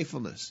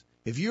unfaithfulness.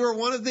 If you are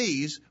one of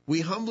these,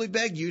 we humbly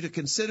beg you to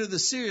consider the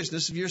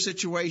seriousness of your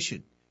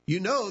situation.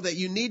 You know that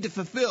you need to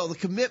fulfill the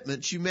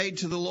commitments you made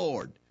to the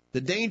Lord. The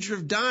danger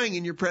of dying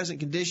in your present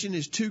condition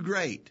is too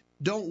great.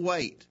 Don't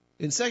wait.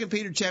 In 2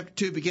 Peter chapter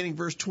 2, beginning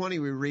verse 20,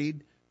 we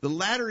read, The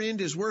latter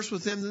end is worse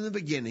with them than the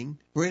beginning,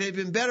 for it had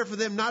been better for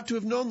them not to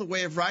have known the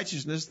way of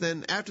righteousness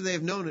than after they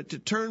have known it to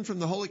turn from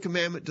the holy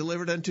commandment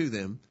delivered unto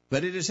them.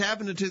 But it has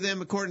happened unto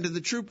them according to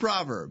the true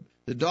proverb,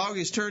 The dog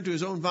is turned to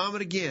his own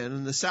vomit again,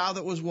 and the sow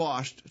that was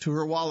washed to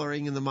her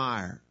wallowing in the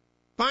mire.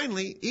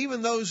 Finally,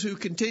 even those who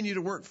continue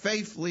to work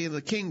faithfully in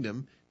the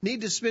kingdom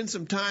need to spend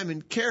some time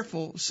in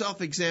careful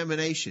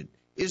self-examination.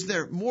 Is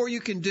there more you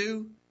can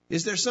do?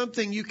 Is there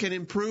something you can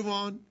improve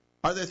on?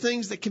 Are there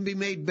things that can be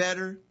made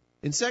better?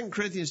 In 2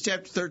 Corinthians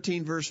chapter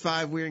 13, verse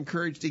 5, we're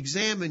encouraged to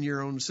examine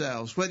your own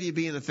selves, whether you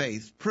be in the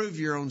faith. Prove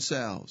your own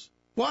selves.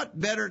 What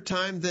better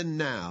time than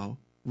now?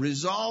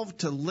 Resolve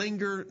to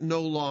linger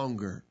no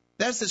longer.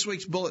 That's this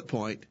week's bullet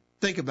point.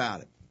 Think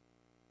about it.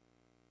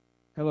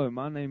 Hello,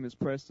 my name is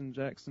Preston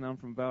Jackson. I'm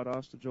from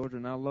Valdosta, Georgia,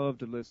 and I love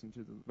to listen to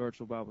the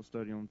virtual Bible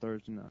study on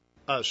Thursday night.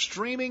 A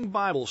streaming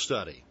Bible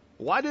study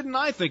Why didn't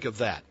I think of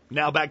that?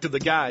 Now back to the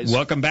guys.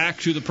 Welcome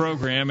back to the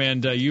program,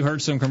 and you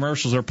heard some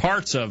commercials or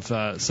parts of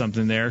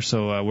something there,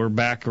 so we're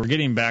back. We're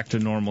getting back to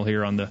normal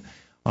here on the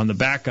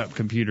backup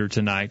computer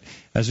tonight.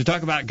 As we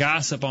talk about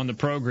gossip on the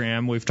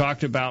program, we've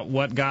talked about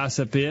what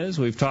gossip is.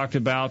 We've talked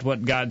about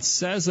what God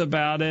says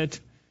about it,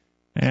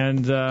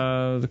 and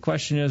the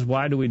question is,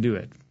 why do we do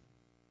it?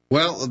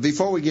 Well,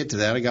 before we get to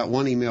that, I got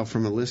one email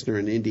from a listener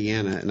in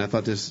Indiana, and I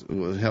thought this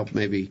would help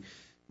maybe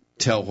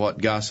tell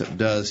what gossip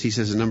does. He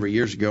says a number of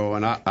years ago,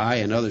 and I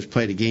and others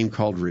played a game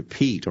called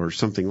Repeat or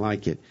something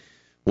like it.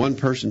 One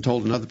person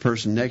told another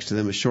person next to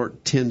them a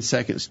short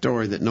 10-second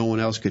story that no one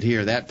else could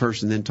hear. That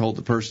person then told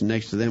the person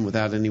next to them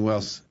without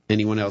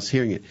anyone else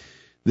hearing it.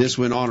 This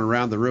went on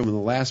around the room, and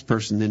the last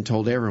person then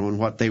told everyone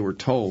what they were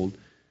told.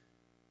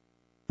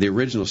 The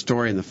original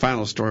story and the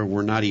final story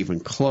were not even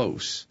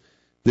close.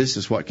 This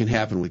is what can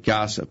happen with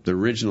gossip. The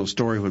original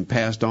story, when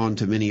passed on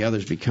to many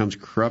others, becomes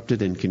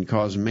corrupted and can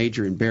cause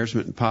major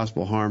embarrassment and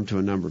possible harm to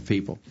a number of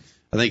people.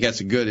 I think that's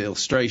a good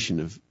illustration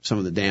of some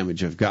of the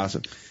damage of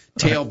gossip.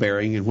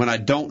 Tale-bearing, and when I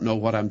don't know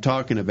what I'm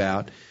talking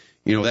about,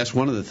 that's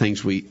one of the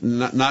things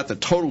not the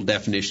total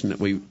definition that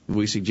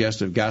we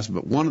suggest of gossip,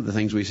 but one of the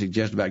things we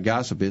suggest about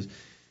gossip is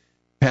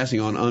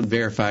passing on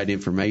unverified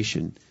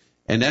information.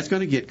 And that's going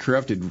to get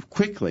corrupted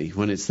quickly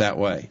when it's that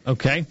way.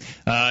 Okay.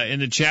 In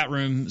the chat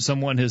room,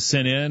 someone has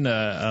sent in,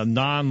 a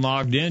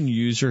non-logged-in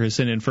user has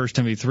sent in 1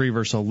 Timothy 3,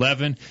 verse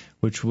 11,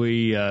 which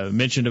we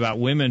mentioned about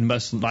women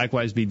must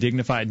likewise be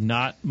dignified,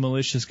 not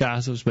malicious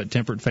gossips, but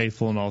temperate,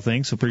 faithful in all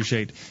things. So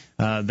appreciate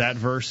that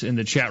verse in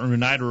the chat room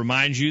tonight. To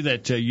remind you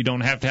that you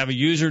don't have to have a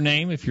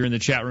username if you're in the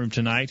chat room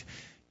tonight.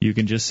 You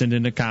can just send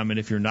in a comment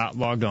if you're not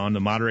logged on. The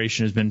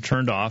moderation has been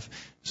turned off.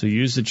 So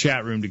use the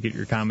chat room to get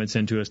your comments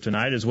into us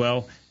tonight, as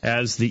well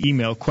as the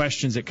email,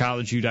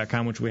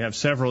 questions@collegeview.com, which we have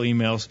several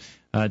emails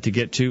to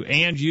get to.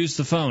 And use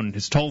the phone.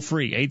 It's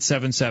toll-free,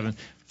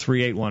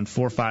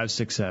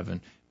 877-381-4567.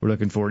 We're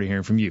looking forward to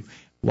hearing from you.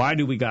 Why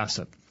do we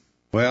gossip?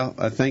 Well,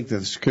 I think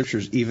the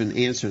Scriptures even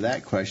answer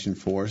that question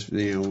for us.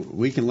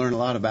 We can learn a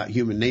lot about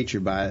human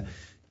nature by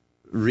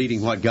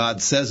reading what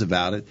God says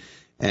about it,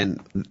 and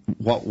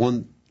what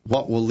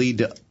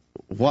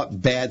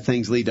bad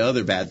things lead to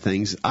other bad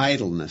things.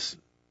 Idleness,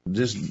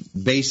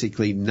 just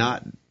basically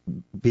not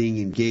being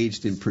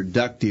engaged in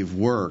productive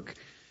work,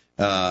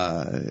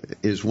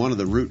 is one of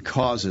the root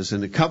causes.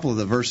 And a couple of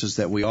the verses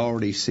that we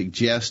already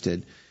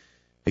suggested,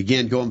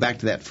 again, going back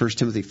to that 1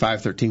 Timothy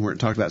 5:13, where it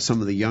talked about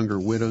some of the younger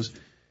widows,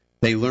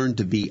 they learned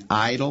to be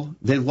idle.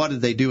 Then what did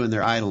they do in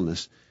their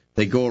idleness?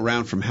 They go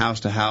around from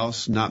house to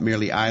house, not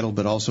merely idle,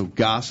 but also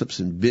gossips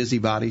and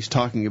busybodies,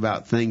 talking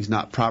about things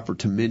not proper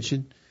to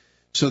mention.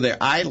 So their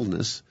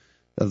idleness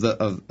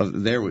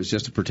there was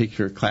just a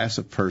particular class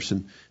of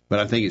person, but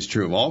I think it's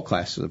true of all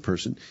classes of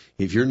person.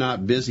 If you're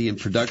not busy in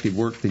productive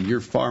work, then you're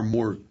far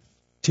more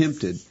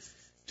tempted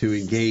to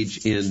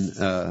engage in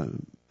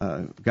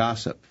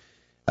gossip.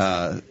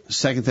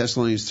 2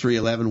 Thessalonians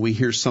 3:11, we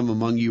hear some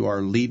among you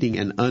are leading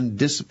an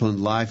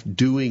undisciplined life,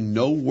 doing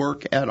no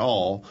work at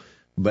all,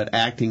 but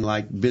acting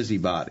like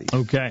busybodies.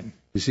 Okay.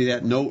 You see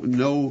that?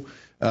 No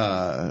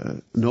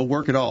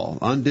work at all,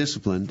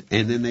 undisciplined,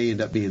 and then they end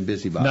up being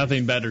busybodies.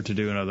 Nothing better to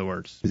do, in other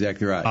words.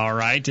 Exactly right. All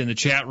right. In the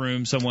chat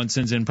room, someone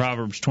sends in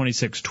Proverbs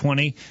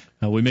 26:20.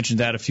 We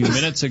mentioned that a few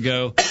minutes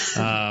ago.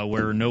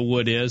 Where no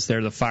wood is,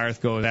 there the fire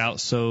goeth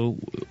out. So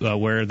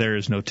where there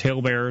is no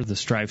talebearer, the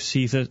strife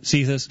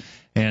ceaseth.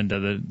 And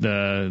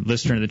the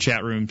listener in the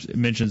chat room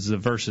mentions the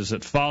verses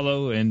that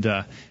follow, and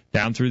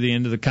down through the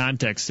end of the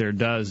context there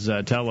does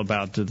tell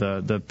about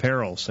the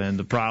perils and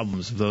the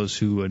problems of those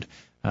who would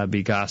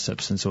be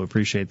gossips, and so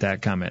appreciate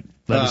that comment.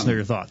 Let us know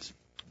your thoughts.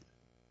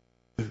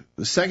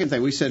 The second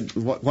thing, we said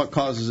what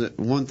causes it.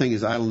 One thing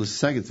is idleness. The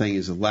second thing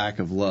is a lack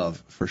of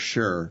love, for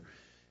sure.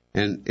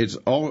 And it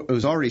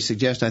was already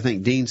suggested, I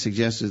think Dean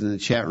suggested in the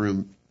chat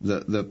room,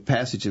 the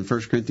passage in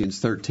 1 Corinthians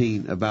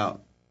 13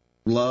 about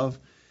love.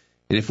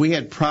 And if we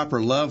had proper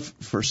love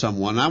for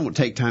someone, I won't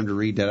take time to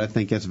read that. I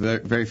think that's a very,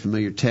 very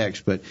familiar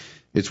text, but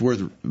it's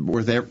worth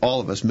all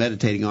of us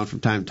meditating on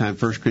from time to time.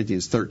 1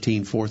 Corinthians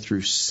 13, 4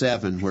 through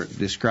 7, where it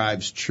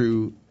describes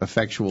true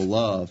effectual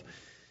love.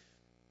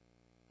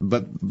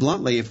 But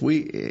bluntly, if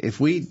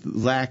we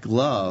lack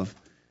love,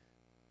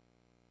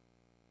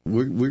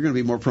 we're going to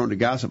be more prone to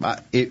gossip.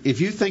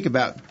 If you think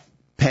about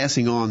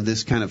passing on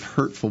this kind of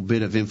hurtful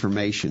bit of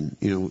information,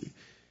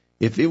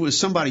 if it was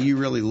somebody you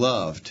really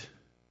loved,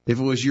 if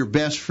it was your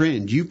best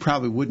friend, you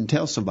probably wouldn't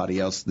tell somebody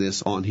else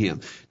this on him.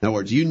 In other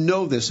words, you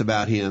know this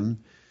about him,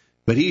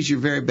 but he's your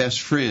very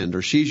best friend,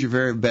 or she's your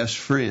very best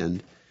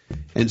friend.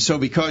 And so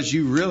because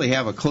you really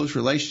have a close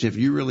relationship,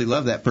 you really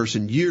love that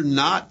person, you're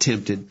not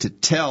tempted to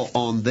tell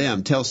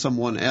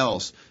someone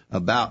else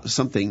about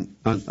something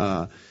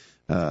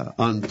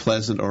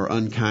unpleasant or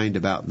unkind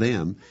about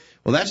them.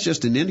 Well, that's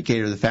just an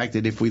indicator of the fact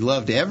that if we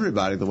loved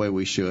everybody the way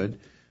we should,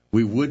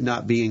 we would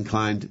not be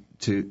inclined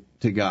to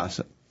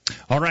gossip.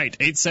 All right,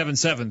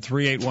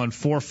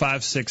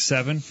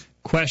 877-381-4567,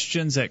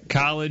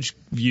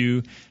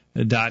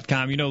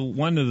 questions@collegeview.com.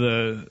 One of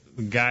the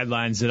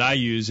guidelines that I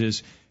use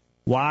is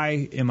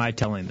why am I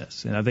telling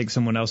this? And I think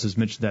someone else has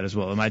mentioned that as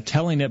well. Am I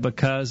telling it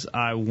because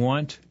I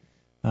want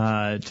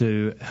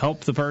to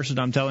help the person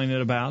I'm telling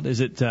it about? Is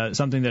it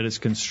something that is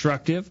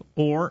constructive,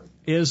 or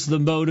is the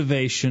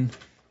motivation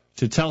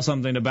to tell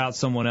something about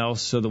someone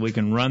else so that we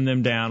can run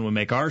them down, we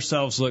make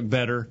ourselves look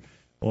better,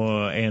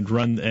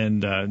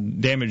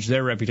 and damage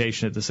their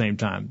reputation at the same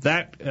time?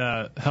 That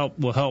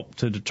will help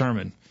to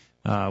determine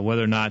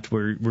whether or not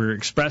we're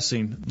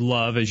expressing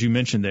love, as you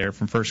mentioned there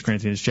from 1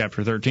 Corinthians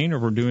chapter 13, or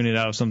we're doing it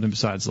out of something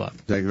besides love.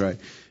 Exactly right.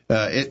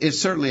 It's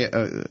certainly,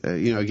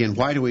 again,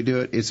 why do we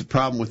do it? It's a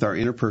problem with our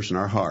inner person,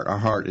 our heart. Our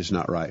heart is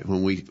not right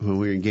when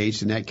we're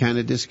engaged in that kind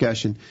of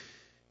discussion.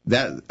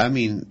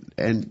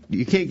 And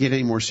you can't get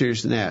any more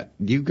serious than that.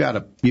 You've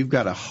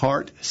got a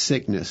heart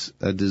sickness,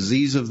 a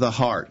disease of the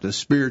heart, the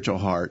spiritual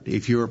heart,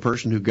 if you're a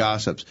person who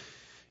gossips.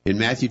 In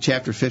Matthew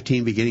chapter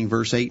 15, beginning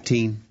verse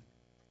 18,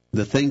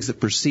 the things that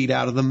proceed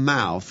out of the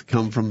mouth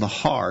come from the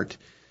heart,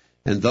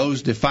 and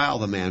those defile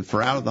the man.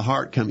 For out of the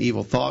heart come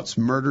evil thoughts,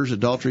 murders,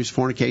 adulteries,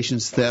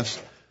 fornications, thefts,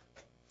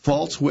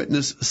 false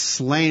witness,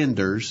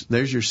 slanders.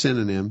 There's your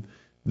synonym.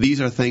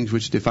 These are things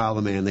which defile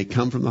the man. They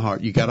come from the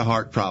heart. You got a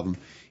heart problem.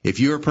 If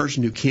you're a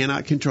person who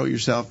cannot control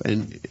yourself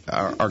and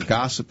are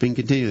gossiping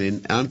continually,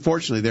 and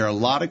unfortunately there are a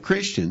lot of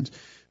Christians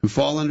who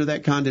fall under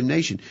that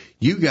condemnation,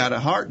 you got a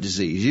heart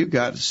disease. You've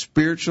got a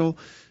spiritual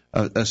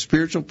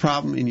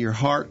problem in your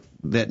heart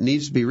that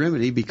needs to be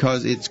remedied,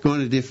 because it's going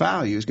to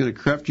defile you. It's going to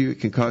corrupt you.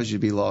 It can cause you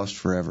to be lost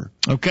forever.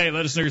 Okay,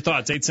 let us know your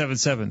thoughts.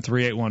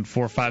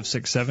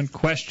 877-381-4567.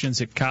 Questions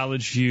at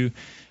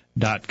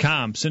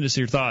collegeview.com. Send us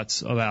your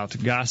thoughts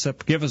about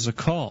gossip. Give us a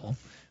call,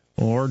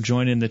 or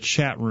join in the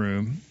chat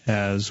room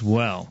as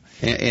well.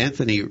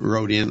 Anthony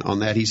wrote in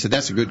on that. He said,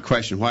 that's a good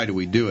question. Why do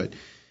we do it?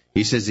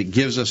 He says it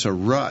gives us a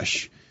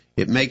rush.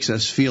 It makes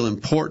us feel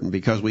important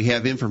because we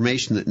have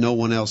information that no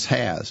one else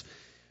has.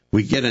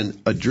 We get an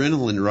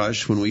adrenaline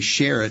rush when we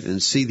share it and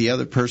see the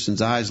other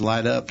person's eyes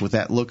light up with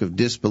that look of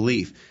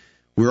disbelief.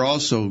 We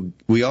also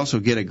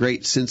get a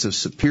great sense of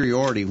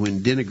superiority when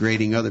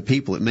denigrating other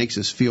people. It makes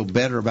us feel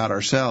better about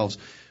ourselves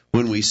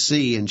when we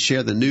see and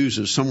share the news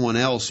of someone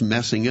else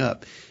messing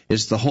up.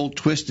 It's the whole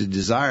twisted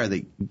desire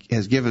that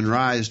has given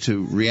rise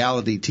to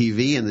reality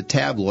TV and the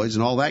tabloids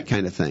and all that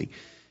kind of thing.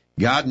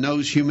 God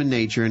knows human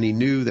nature, and he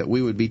knew that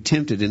we would be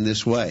tempted in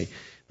this way.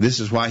 This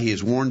is why he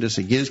has warned us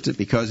against it,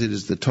 because it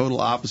is the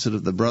total opposite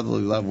of the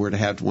brotherly love we're to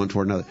have one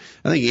toward another.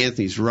 I think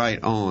Anthony's right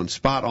on,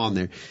 spot on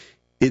there.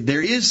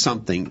 There is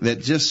something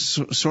that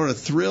just sort of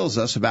thrills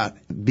us about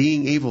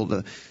being able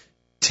to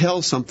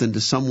tell something to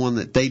someone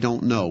that they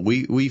don't know.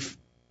 We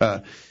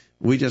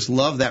just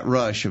love that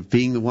rush of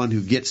being the one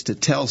who gets to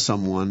tell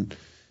someone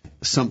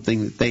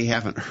something that they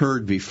haven't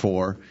heard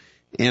before.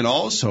 And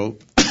also,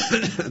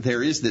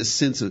 there is this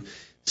sense of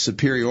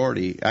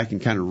superiority. I can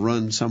kind of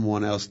run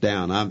someone else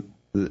down.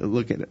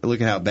 Look at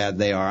how bad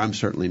they are. I'm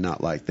certainly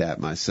not like that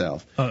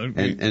myself.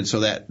 And so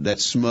that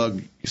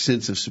smug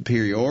sense of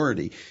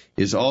superiority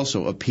is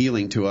also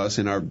appealing to us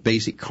in our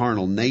basic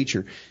carnal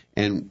nature,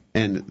 and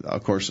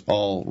of course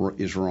all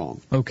is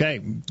wrong. Okay,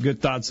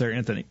 good thoughts there,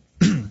 Anthony.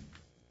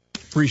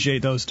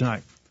 Appreciate those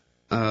tonight.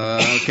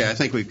 Okay, I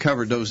think we've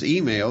covered those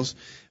emails.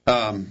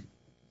 I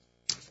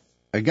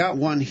got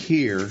one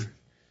here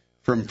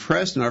from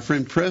Preston, our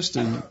friend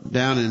Preston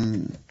down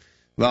in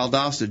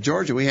Valdosta,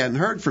 Georgia. We hadn't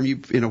heard from you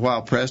in a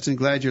while, Preston.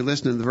 Glad you're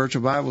listening to the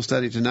virtual Bible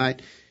study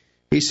tonight.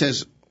 He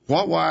says,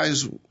 what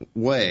wise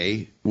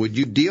way would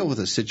you deal with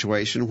a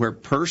situation where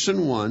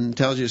person one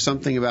tells you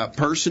something about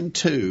person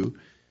two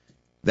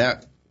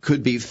that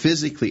could be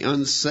physically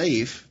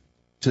unsafe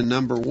to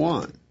number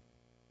one?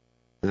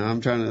 Now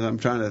I'm trying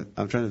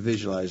to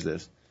visualize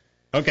this.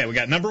 Okay, we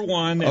got number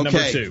one and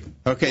number two.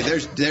 Okay,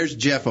 there's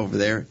Jeff over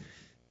there.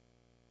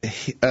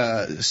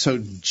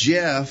 So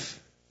Jeff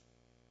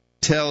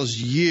tells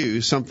you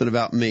something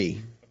about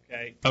me.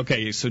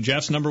 Okay, so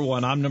Jeff's number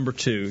one, I'm number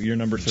two, you're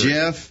number three.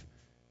 Jeff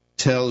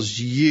tells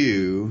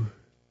you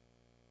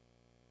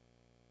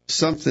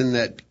something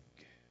that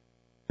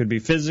could be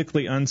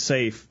physically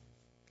unsafe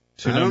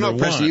to I don't know,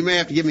 Preston, one, you may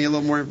have to give me a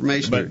little more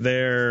information. But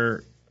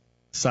their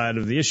side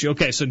of the issue.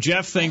 Okay, so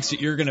Jeff thinks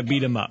that you're going to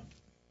beat him up.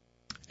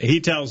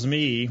 He tells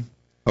me...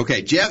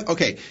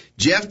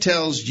 Jeff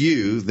tells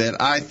you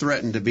that I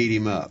threatened to beat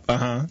him up.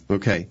 Uh-huh.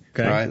 Okay.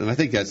 All right, and I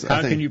think that's...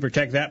 How can you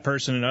protect that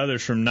person and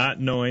others from not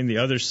knowing the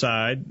other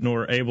side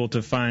nor able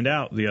to find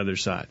out the other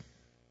side?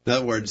 In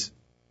other words,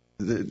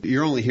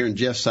 you're only hearing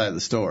Jeff's side of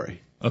the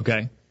story.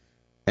 Okay.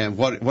 And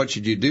what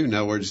should you do? In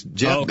other words,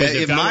 Jeff...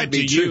 if I went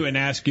to you and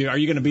ask you, are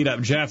you going to beat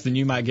up Jeff, then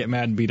you might get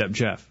mad and beat up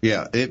Jeff.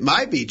 Yeah, it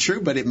might be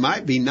true, but it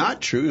might be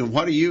not true. And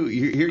what are you...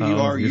 Here you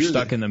are. You're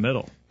stuck in the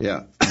middle.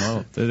 Yeah.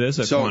 Oh, it is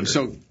a quandary.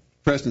 So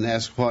Preston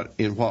asks,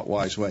 in what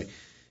wise way?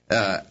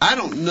 I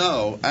don't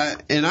know,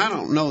 and I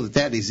don't know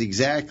that is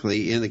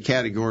exactly in the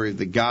category of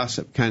the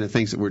gossip kind of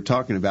things that we're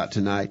talking about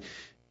tonight.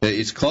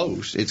 It's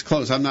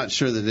close. I'm not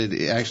sure that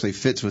it actually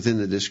fits within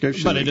the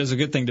description. But it is a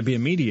good thing to be a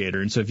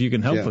mediator, and so if you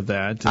can help with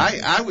that.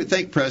 I would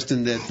think,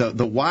 Preston, that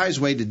the wise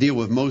way to deal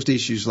with most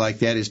issues like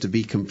that is to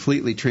be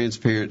completely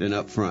transparent and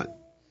upfront.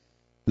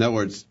 In other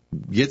words,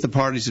 get the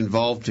parties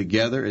involved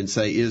together and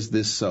say, is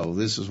this so?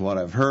 This is what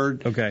I've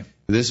heard. Okay.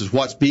 This is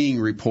what's being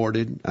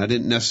reported. I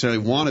didn't necessarily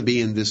want to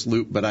be in this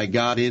loop, but I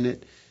got in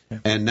it. Yeah.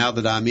 And now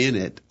that I'm in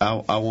it,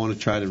 I want to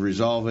try to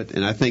resolve it.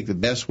 And I think the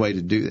best way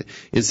to do it,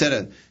 instead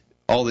of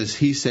all this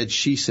he said,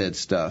 she said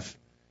stuff,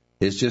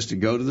 is just to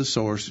go to the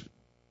source,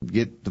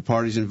 get the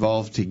parties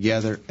involved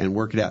together, and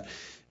work it out.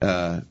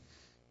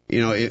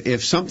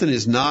 If something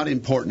is not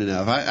important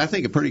enough, I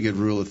think a pretty good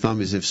rule of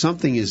thumb is if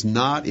something is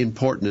not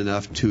important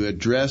enough to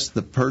address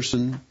the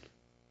person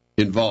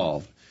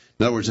involved.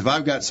 In other words, if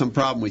I've got some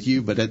problem with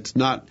you, but it's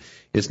not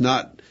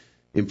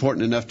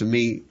important enough to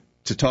me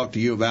to talk to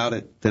you about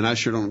it, then I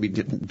sure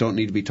don't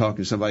need to be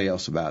talking to somebody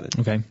else about it.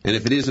 Okay. And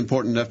if it is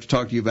important enough to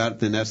talk to you about it,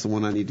 then that's the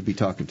one I need to be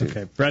talking to.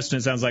 Okay. Preston,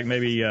 it sounds like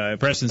maybe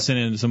Preston sent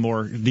in some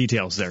more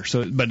details there.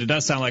 But it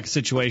does sound like a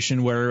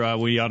situation where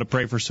we ought to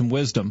pray for some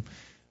wisdom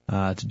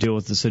to deal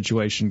with the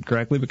situation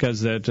correctly,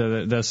 because that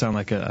does sound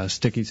like a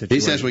sticky situation.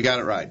 He says we got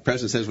it right.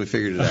 Preston says we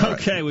figured it out.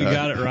 Okay, we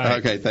got it right.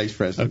 Okay, thanks,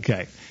 Preston.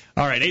 Okay.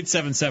 All right,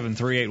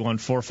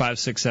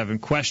 877-381-4567,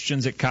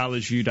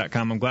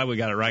 questions@collegeview.com. I'm glad we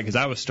got it right, because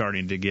I was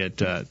starting to get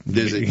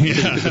dizzy.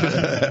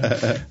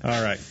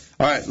 All right.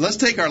 All right, let's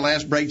take our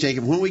last break,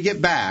 Jacob. When we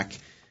get back,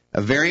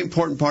 a very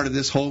important part of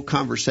this whole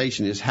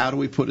conversation is how do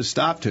we put a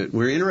stop to it.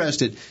 We're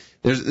interested.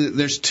 There's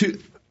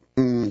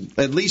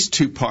at least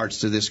two parts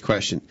to this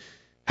question.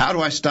 How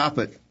do I stop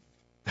it?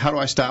 How do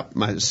I stop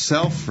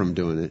myself from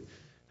doing it?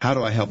 How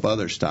do I help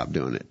others stop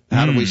doing it?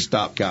 How do we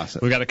stop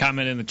gossip? We got a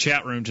comment in the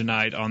chat room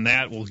tonight on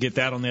that. We'll get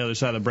that on the other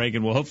side of the break,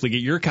 and we'll hopefully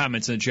get your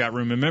comments in the chat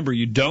room. Remember,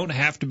 you don't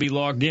have to be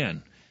logged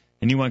in.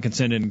 Anyone can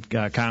send in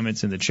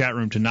comments in the chat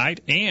room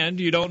tonight, and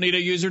you don't need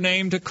a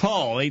username to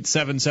call,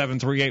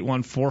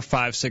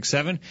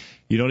 877-381-4567.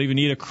 You don't even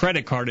need a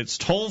credit card. It's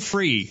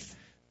toll-free.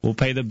 We'll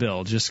pay the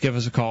bill. Just give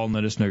us a call and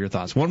let us know your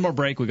thoughts. One more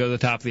break. We go to the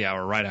top of the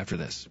hour right after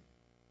this.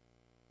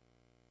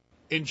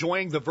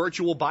 Enjoying the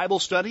virtual Bible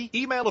study?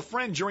 Email a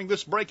friend during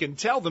this break and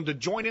tell them to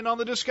join in on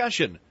the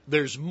discussion.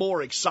 There's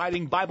more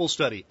exciting Bible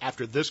study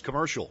after this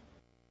commercial.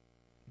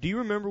 Do you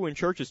remember when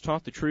churches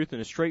taught the truth in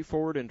a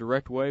straightforward and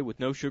direct way with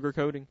no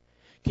sugarcoating?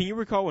 Can you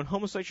recall when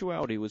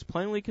homosexuality was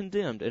plainly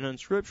condemned and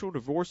unscriptural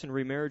divorce and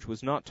remarriage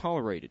was not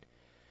tolerated?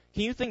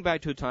 Can you think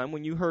back to a time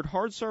when you heard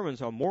hard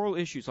sermons on moral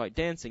issues like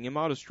dancing,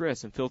 immodest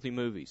dress, and filthy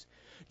movies?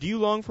 Do you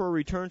long for a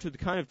return to the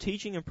kind of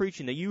teaching and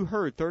preaching that you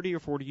heard 30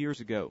 or 40 years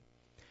ago?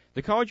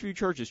 The College View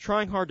Church is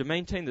trying hard to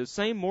maintain the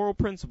same moral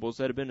principles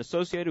that have been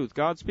associated with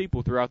God's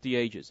people throughout the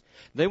ages.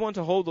 They want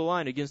to hold the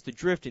line against the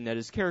drifting that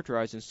is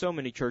characterized in so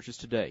many churches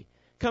today.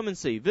 Come and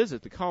see.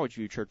 Visit the College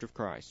View Church of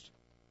Christ.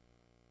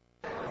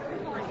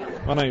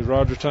 My name is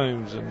Roger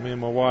Toombs, and me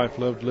and my wife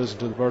love to listen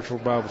to the virtual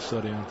Bible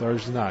study on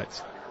Thursday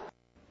nights.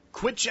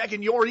 Quit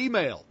checking your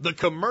email. The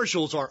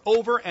commercials are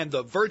over, and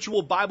the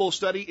virtual Bible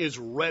study is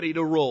ready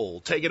to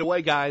roll. Take it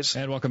away, guys.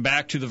 And welcome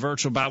back to the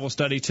virtual Bible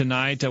study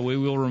tonight. We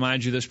will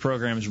remind you this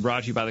program is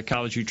brought to you by the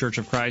College View Church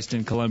of Christ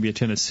in Columbia,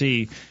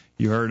 Tennessee.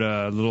 You heard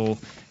a little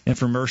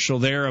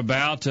infomercial there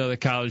about the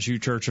College View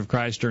Church of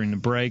Christ during the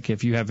break.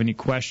 If you have any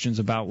questions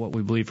about what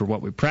we believe or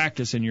what we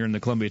practice and you're in the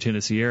Columbia,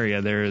 Tennessee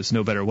area, there is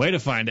no better way to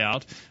find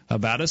out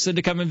about us than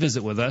to come and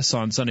visit with us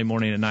on Sunday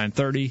morning at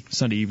 9:30,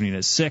 Sunday evening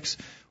at 6,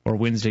 or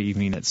Wednesday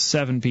evening at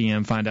 7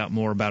 p.m. Find out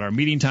more about our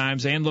meeting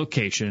times and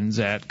locations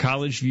at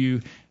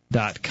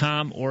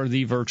collegeview.com or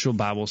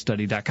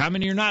thevirtualbiblestudy.com.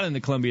 And you're not in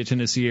the Columbia,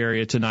 Tennessee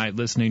area tonight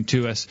listening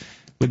to us,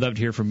 we'd love to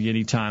hear from you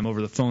anytime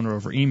over the phone or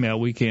over email.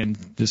 We can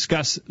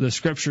discuss the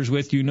scriptures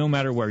with you no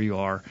matter where you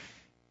are.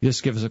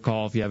 Just give us a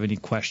call if you have any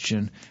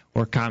question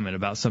or comment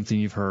about something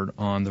you've heard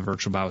on the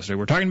virtual Bible study.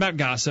 We're talking about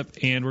gossip,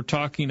 and we're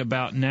talking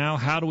about now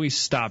how do we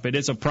stop it.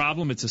 It's a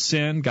problem. It's a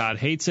sin. God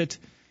hates it.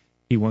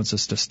 He wants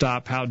us to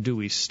stop. How do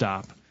we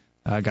stop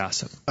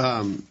gossip?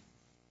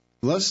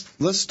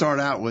 Let's start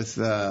out with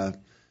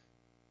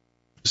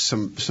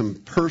some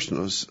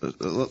personals.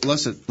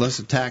 Let's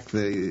attack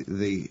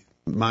the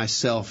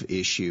myself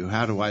issue.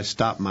 How do I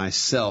stop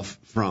myself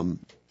from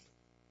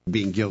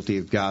being guilty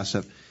of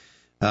gossip?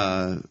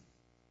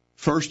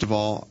 First of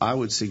all, I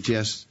would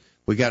suggest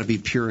we got to be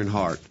pure in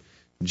heart.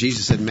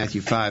 Jesus said in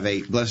Matthew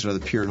 5:8, "Blessed are the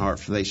pure in heart,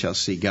 for they shall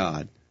see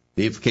God."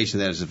 The implication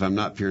of that is if I'm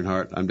not pure in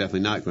heart, I'm definitely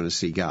not going to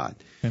see God.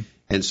 Okay.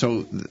 And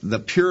so the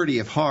purity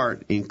of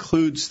heart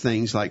includes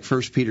things like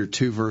 1 Peter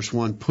 2, verse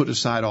 1, "Put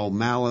aside all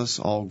malice,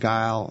 all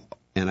guile,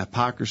 and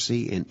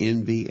hypocrisy, and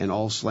envy, and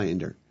all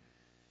slander."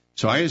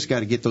 So I just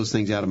got to get those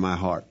things out of my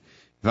heart.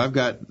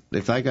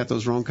 If I got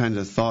those wrong kinds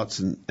of thoughts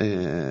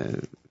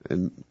and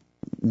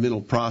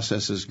mental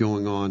processes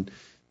going on,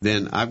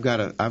 then I've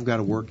got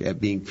to work at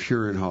being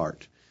pure in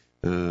heart,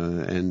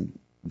 and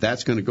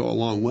that's going to go a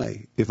long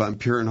way. If I'm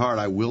pure in heart,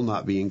 I will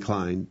not be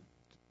inclined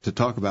to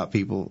talk about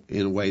people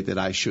in a way that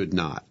I should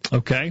not.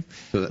 Okay.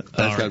 So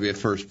that's got to be a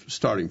first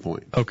starting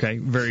point. Okay,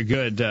 very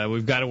good.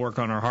 We've got to work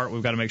on our heart.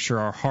 We've got to make sure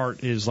our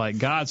heart is like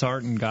God's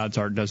heart, and God's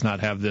heart does not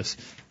have this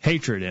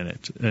hatred in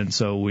it. And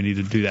so we need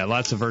to do that.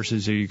 Lots of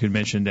verses that you could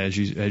mention, as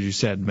you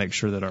said, make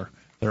sure that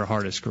our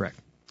heart is correct.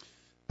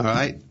 All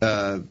right.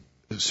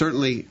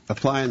 certainly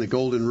applying the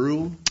golden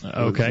rule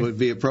would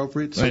be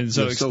appropriate. And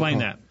so explain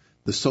that.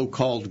 The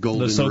so-called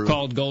golden rule. The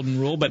so-called golden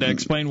rule, but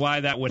explain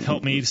why that would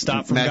help me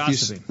stop from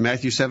gossiping.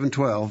 Matthew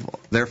 7:12.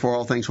 Therefore,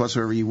 all things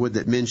whatsoever you would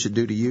that men should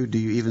do to you, do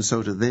you even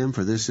so to them,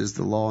 for this is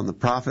the law and the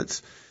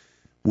prophets.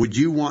 Would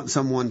you want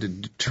someone to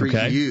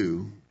treat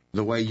you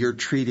the way you're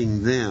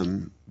treating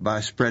them by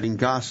spreading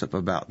gossip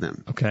about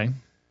them? Okay.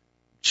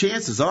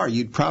 Chances are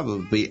you'd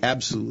probably be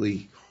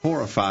absolutely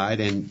horrified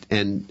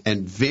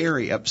and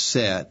very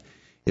upset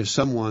if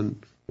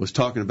someone was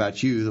talking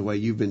about you the way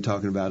you've been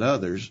talking about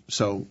others.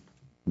 So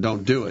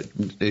don't do it.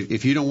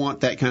 If you don't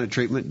want that kind of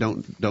treatment,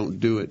 don't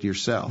do it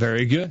yourself.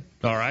 Very good.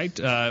 All right.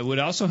 It would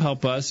also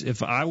help us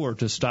if I were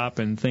to stop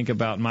and think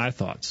about my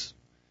thoughts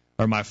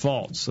or my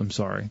faults. I'm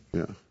sorry.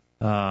 Yeah.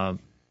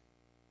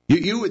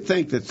 You would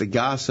think that the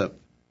gossip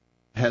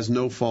has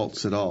no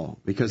faults at all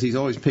because he's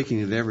always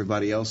picking at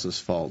everybody else's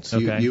faults.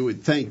 Okay. You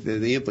would think that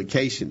the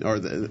implication or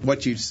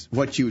what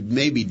you would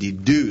maybe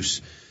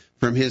deduce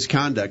from his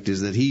conduct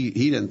is that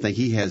he doesn't think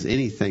he has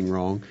anything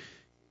wrong.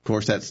 Of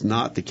course, that's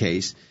not the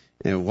case.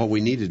 And what we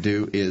need to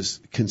do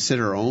is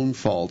consider our own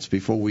faults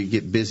before we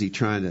get busy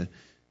trying to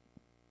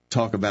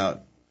talk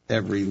about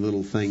every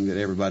little thing that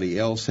everybody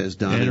else has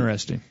done.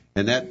 Interesting.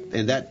 And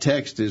that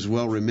text is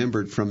well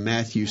remembered from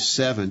Matthew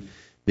 7,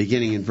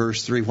 beginning in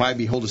verse 3. Why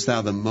beholdest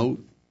thou the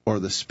mote or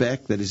the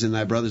speck that is in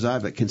thy brother's eye,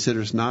 but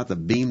considerest not the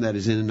beam that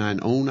is in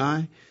thine own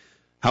eye?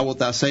 How wilt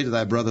thou say to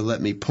thy brother,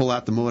 let me pull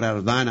out the mote out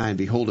of thine eye, and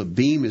behold, a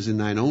beam is in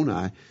thine own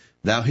eye?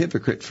 Thou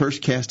hypocrite,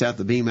 first cast out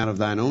the beam out of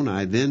thine own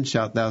eye, then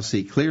shalt thou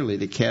see clearly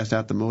to cast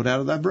out the mote out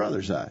of thy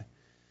brother's eye.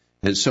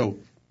 And so,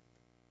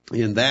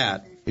 in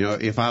that,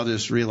 if I'll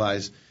just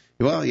realize,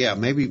 well, yeah,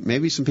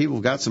 maybe some people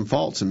have got some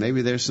faults, and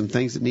maybe there's some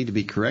things that need to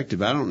be corrected,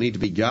 but I don't need to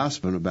be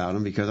gossiping about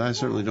them because I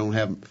certainly don't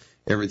have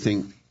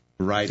everything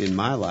right in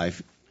my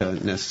life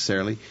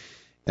necessarily.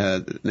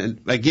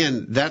 And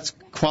again, that's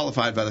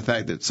qualified by the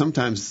fact that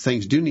sometimes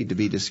things do need to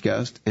be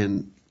discussed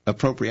and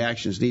appropriate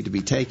actions need to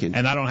be taken.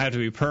 And I don't have to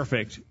be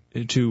perfect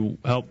to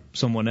help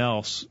someone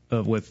else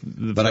with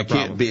the But I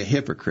problem. can't be a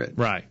hypocrite.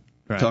 Right.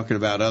 Talking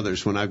about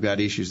others when I've got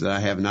issues that I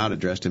have not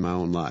addressed in my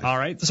own life. All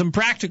right. Some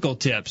practical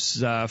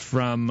tips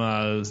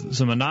from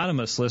some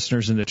anonymous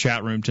listeners in the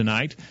chat room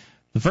tonight.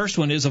 The first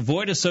one is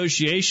avoid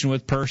association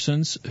with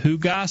persons who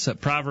gossip.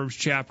 Proverbs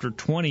chapter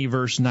 20,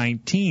 verse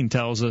 19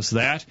 tells us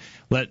that.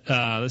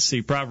 Let's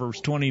see.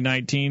 Proverbs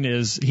 20:19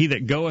 is, he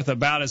that goeth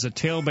about as a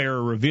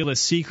talebearer revealeth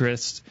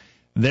secrets.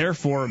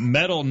 Therefore,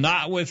 meddle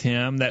not with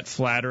him that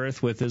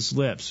flattereth with his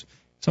lips.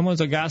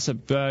 Someone's a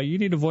gossip. You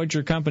need to avoid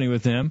your company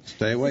with them.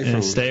 Stay away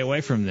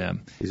from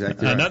them.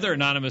 Exactly right. Another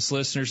anonymous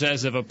listener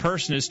says if a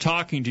person is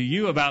talking to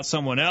you about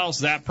someone else,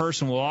 that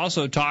person will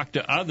also talk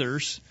to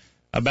others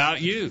about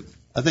you.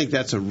 I think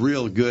that's a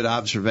real good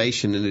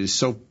observation, and it is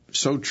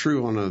so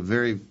true on a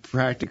very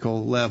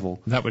practical level.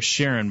 That was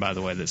Sharon, by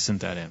the way, that sent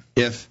that in.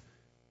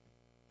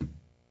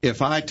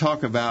 If I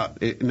talk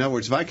about, in other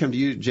words, if I come to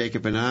you,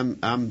 Jacob, and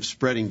I'm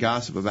spreading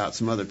gossip about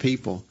some other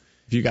people,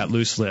 if you got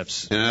loose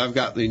lips,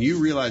 and you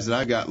realize that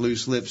I've got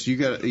loose lips, you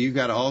got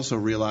to also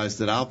realize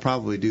that I'll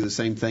probably do the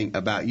same thing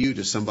about you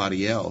to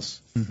somebody else.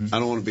 Mm-hmm. I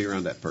don't want to be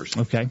around that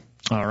person. Okay.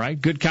 All right.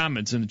 Good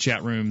comments in the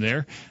chat room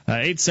there.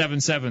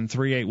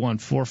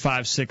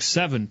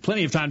 877-381-4567.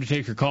 Plenty of time to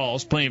take your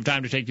calls, plenty of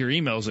time to take your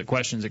emails at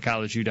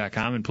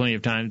questions@collegeview.com, and plenty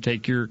of time to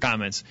take your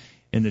comments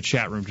in the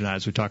chat room tonight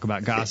as we talk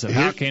about gossip.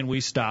 How can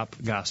we stop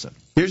gossip?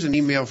 Here's an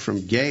email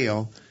from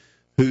Gail,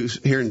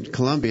 who's here in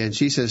Columbia, and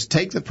she says,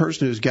 take the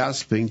person who's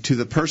gossiping to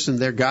the person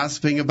they're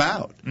gossiping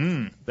about.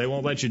 They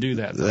won't let you do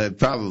that. They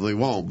probably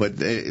won't, but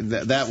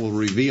that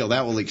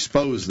will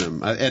expose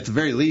them. At the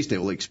very least, it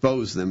will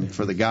expose them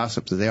for the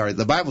gossip that they are.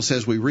 The Bible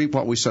says we reap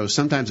what we sow.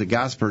 Sometimes a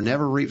gossiper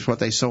never reaps what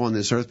they sow on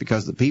this earth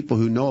because the people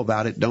who know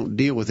about it don't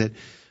deal with it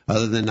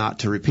other than not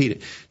to repeat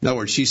it. In other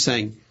words, she's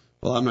saying,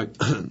 well, I'm not...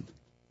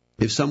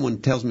 If someone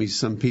tells me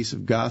some piece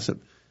of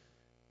gossip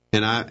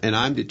and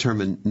I'm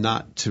determined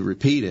not to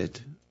repeat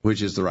it,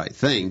 which is the right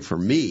thing for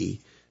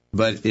me,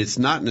 but it's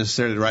not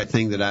necessarily the right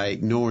thing that I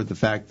ignore the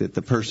fact that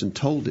the person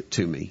told it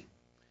to me.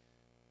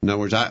 In other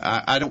words,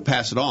 I don't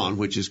pass it on,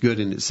 which is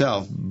good in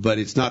itself, but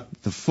it's not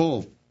the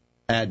full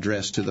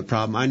address to the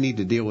problem. I need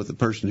to deal with the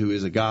person who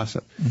is a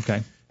gossip.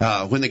 Okay.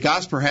 When the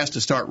gossiper has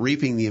to start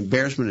reaping the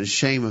embarrassment and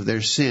shame of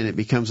their sin, it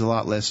becomes a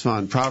lot less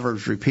fun.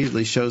 Proverbs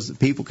repeatedly shows that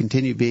people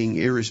continue being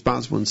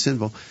irresponsible and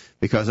sinful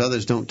because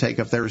others don't take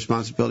up their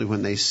responsibility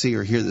when they see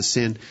or hear the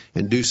sin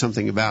and do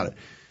something about it.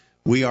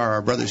 We are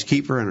our brother's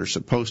keeper and are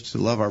supposed to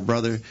love our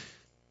brother.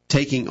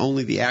 Taking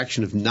only the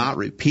action of not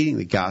repeating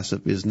the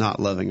gossip is not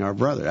loving our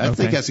brother. I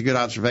think that's a good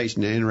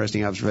observation, an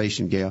interesting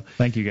observation, Gail.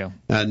 Thank you, Gail.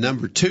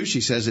 Number 2,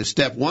 she says, if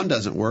step 1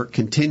 doesn't work,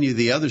 continue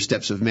the other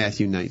steps of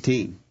Matthew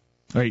 19.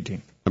 Or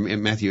 18.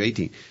 Matthew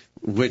 18,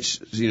 which,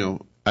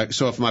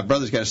 so if my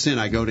brother's got a sin,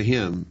 I go to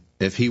him.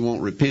 If he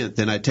won't repent,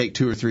 then I take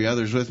 2 or 3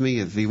 others with me.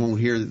 If he won't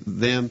hear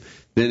them,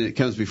 then it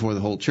comes before the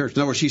whole church. In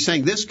other words, she's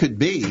saying this could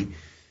be,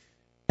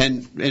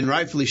 and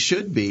rightfully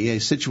should be,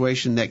 a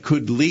situation that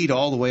could lead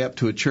all the way up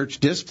to a church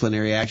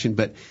disciplinary action,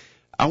 but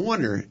I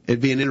wonder,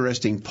 it'd be an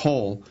interesting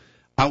poll.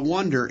 I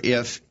wonder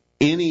if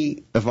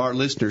any of our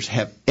listeners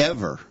have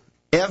ever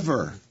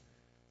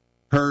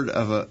heard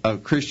of a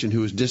Christian who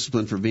was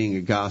disciplined for being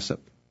a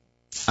gossip.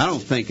 I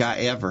don't think I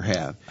ever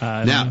have.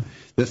 Now,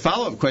 the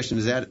follow-up question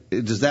is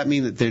does that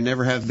mean that there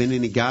never have been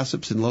any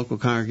gossips in local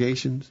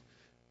congregations?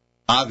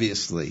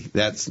 Obviously,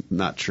 that's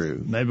not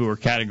true. Maybe we're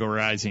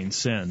categorizing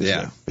sins.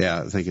 Yeah,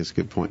 I think it's a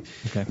good point.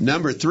 Okay.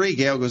 Number 3,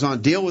 Gail goes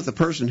on, deal with the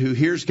person who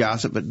hears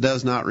gossip but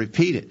does not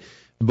repeat it.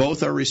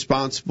 Both are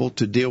responsible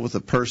to deal with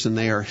the person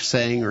they are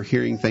saying or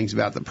hearing things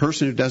about. The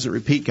person who doesn't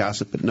repeat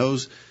gossip but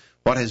knows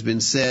what has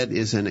been said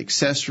is an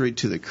accessory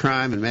to the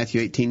crime, and Matthew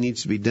 18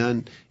 needs to be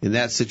done in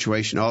that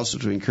situation also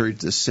to encourage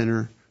the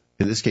sinner,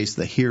 in this case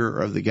the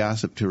hearer of the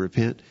gossip, to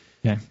repent.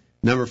 Okay.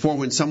 Number 4,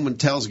 when someone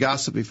tells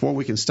gossip, before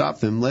we can stop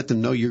them, let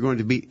them know you're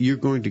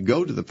going to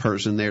go to the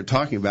person they're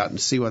talking about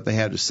and see what they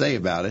have to say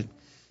about it.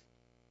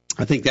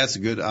 I think that's a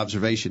good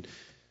observation.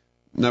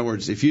 In other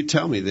words, if you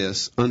tell me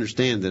this,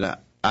 understand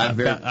that I'm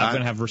going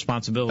to have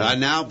responsibility. I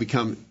now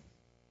become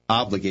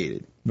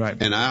obligated. Right.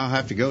 And I'll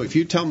have to go. If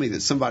you tell me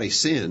that somebody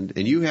sinned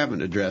and you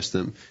haven't addressed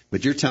them,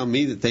 but you're telling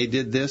me that they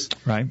did this,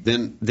 right,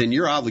 then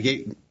you're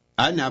obligated.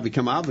 I now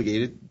become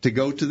obligated to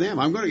go to them.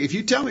 If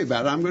you tell me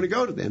about it, I'm going to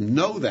go to them.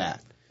 Know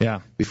that.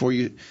 Yeah. Before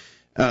you,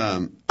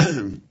 and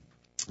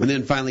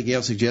then finally,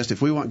 Gail suggests if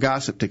we want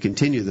gossip to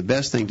continue, the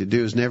best thing to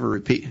do is never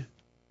repeat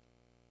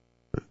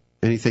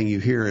anything you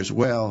hear, as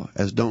well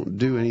as don't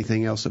do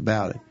anything else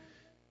about it.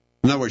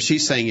 In other words,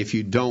 she's saying if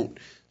you don't,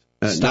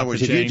 in other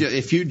words,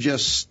 if you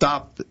just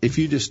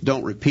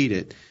don't repeat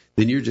it,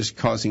 then you're just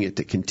causing it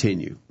to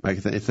continue. I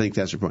think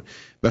that's her point.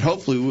 But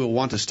hopefully we'll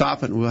want to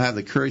stop it, and we'll have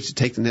the courage to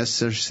take the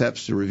necessary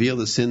steps to reveal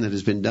the sin that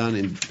has been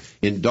done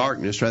in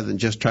darkness, rather than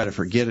just try to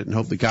forget it and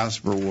hope the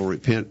gossiper will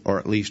repent, or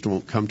at least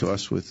won't come to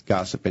us with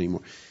gossip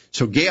anymore.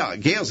 So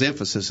Gail's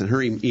emphasis in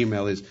her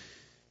email is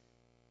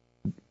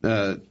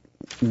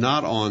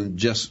not on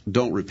just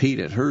don't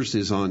repeat it. Hers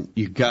is on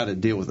you've got to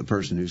deal with the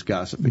person who's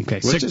gossiping,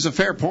 which is a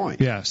fair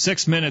point. Yeah,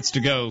 6 minutes to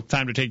go.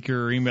 Time to take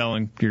your email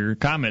and your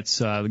comments,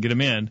 get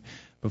them in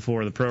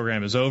before the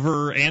program is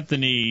over.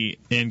 Anthony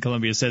in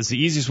Columbia says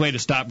the easiest way to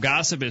stop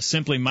gossip is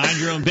simply mind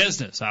your own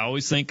business. I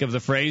always think of the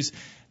phrase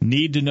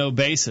need to know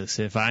basis.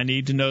 If I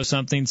need to know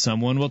something,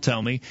 someone will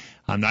tell me.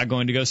 I'm not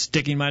going to go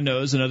sticking my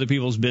nose in other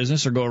people's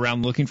business or go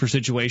around looking for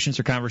situations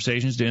or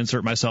conversations to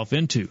insert myself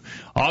into.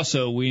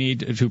 Also, we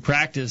need to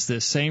practice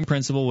this same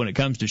principle when it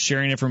comes to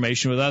sharing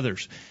information with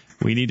others.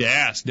 We need to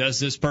ask, does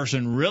this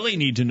person really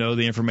need to know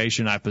the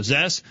information I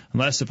possess?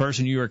 Unless the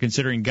person you are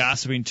considering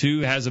gossiping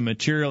to has a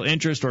material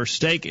interest or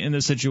stake in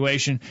the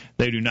situation,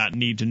 they do not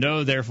need to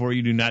know, therefore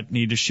you do not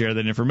need to share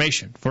that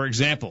information. For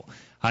example,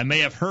 I may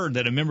have heard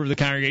that a member of the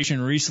congregation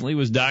recently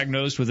was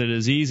diagnosed with a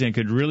disease and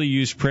could really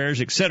use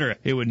prayers, etc.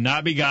 It would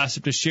not be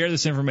gossip to share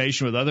this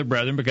information with other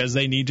brethren because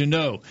they need to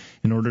know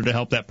in order to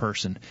help that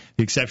person.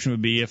 The exception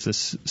would be if the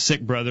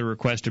sick brother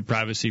requested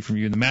privacy from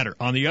you in the matter.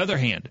 On the other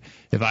hand,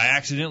 if I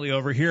accidentally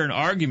overhear an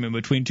argument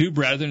between two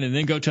brethren and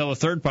then go tell a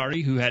third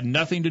party who had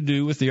nothing to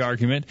do with the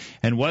argument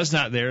and was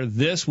not there,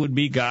 this would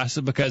be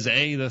gossip because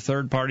A, the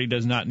third party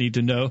does not need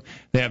to know,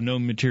 they have no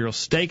material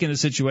stake in the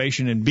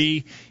situation, and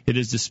B, it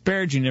is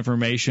disparaging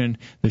information,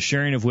 the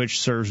sharing of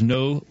which serves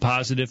no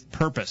positive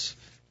purpose.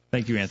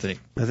 Thank you, Anthony.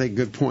 I think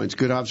good points,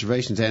 good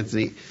observations,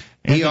 Anthony.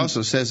 He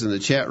also says in the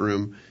chat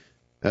room,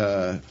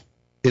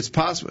 it's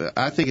possible.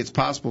 I think it's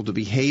possible to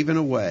behave in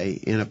a way,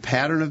 in a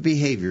pattern of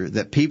behavior,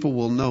 that people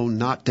will know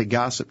not to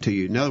gossip to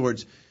you. In other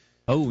words,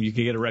 you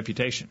can get a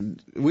reputation.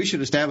 We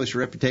should establish a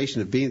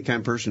reputation of being the kind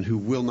of person who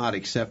will not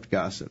accept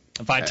gossip.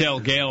 If I tell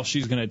Gail,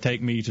 she's going to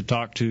take me to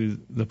talk to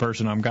the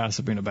person I'm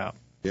gossiping about.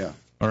 Yeah.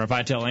 Or if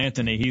I tell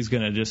Anthony, he's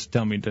going to just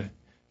tell me to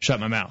shut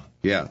my mouth.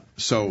 Yeah.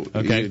 So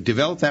you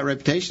develop that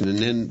reputation, and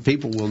then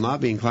people will not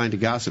be inclined to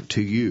gossip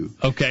to you.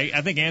 Okay.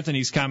 I think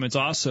Anthony's comments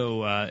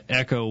also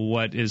echo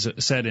what is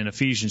said in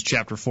Ephesians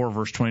chapter 4,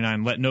 verse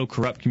 29. Let no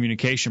corrupt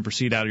communication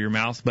proceed out of your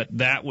mouth, but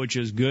that which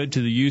is good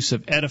to the use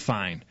of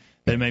edifying,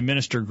 that it may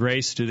minister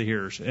grace to the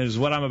hearers. Is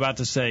what I'm about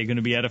to say going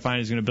to be edifying?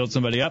 Is it going to build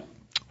somebody up,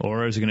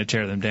 or is it going to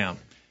tear them down?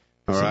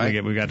 All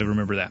right. We got to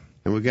remember that.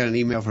 And we got an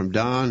email from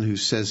Don who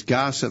says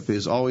gossip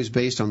is always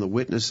based on the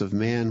witness of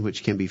man,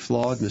 which can be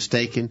flawed,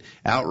 mistaken,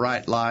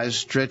 outright lies,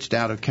 stretched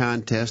out of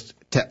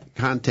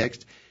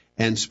context,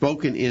 and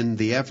spoken in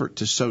the effort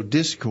to sow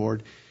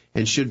discord,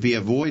 and should be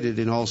avoided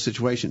in all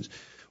situations.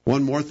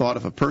 One more thought: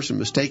 if a person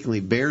mistakenly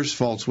bears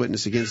false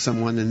witness against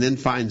someone and then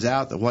finds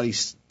out that what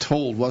he's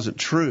told wasn't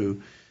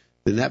true,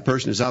 then that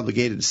person is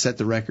obligated to set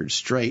the record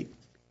straight.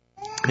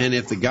 And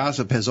if the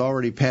gossip has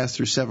already passed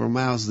through several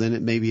mouths, then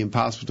it may be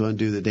impossible to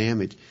undo the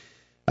damage.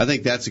 I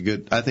think that's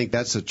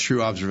a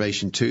true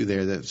observation too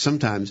there, that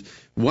sometimes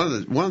one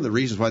of the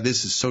reasons why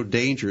this is so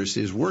dangerous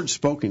is words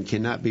spoken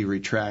cannot be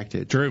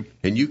retracted. True.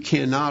 And you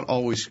cannot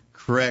always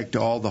correct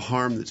all the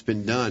harm that's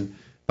been done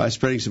by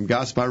spreading some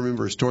gossip. I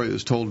remember a story that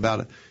was told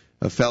about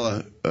a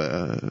fella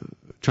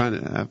trying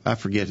to, I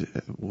forget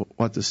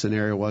what the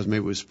scenario was,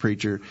 maybe it was a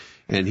preacher,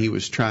 and he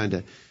was trying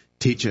to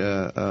teach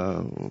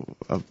a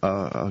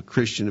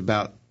Christian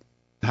about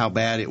how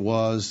bad it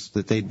was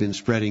that they'd been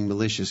spreading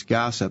malicious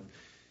gossip,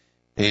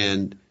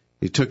 and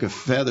he took a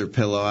feather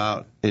pillow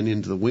out and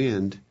into the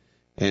wind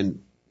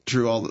and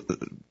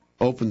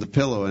opened the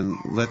pillow and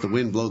let the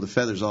wind blow the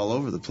feathers all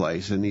over the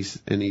place. And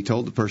he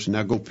told the person,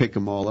 now go pick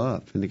them all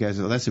up. And the guy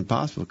said, well, that's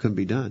impossible. It couldn't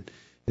be done.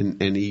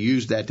 And he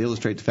used that to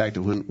illustrate the fact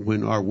that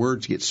when our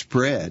words get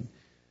spread,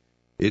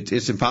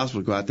 it's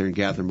impossible to go out there and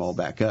gather them all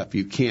back up.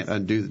 You can't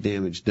undo the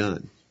damage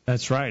done.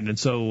 That's right. And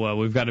so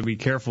we've got to be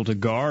careful to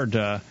guard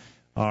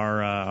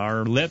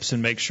our lips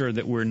and make sure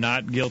that we're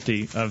not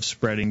guilty of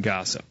spreading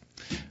gossip.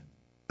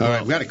 All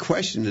right, we've got a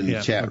question in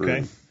the chat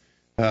room.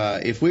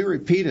 If we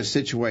repeat a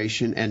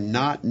situation and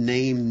not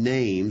name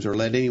names or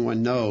let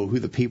anyone know who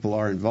the people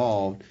are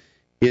involved,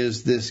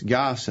 is this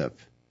gossip?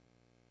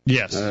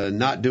 Yes.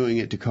 Not doing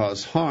it to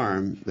cause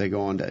harm, they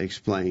go on to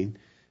explain.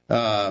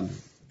 Well,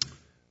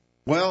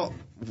 why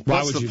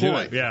what's would the you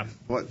point? do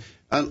it?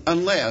 Yeah.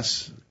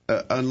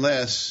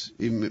 Unless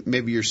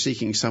maybe you're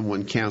seeking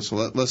someone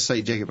counsel. Let's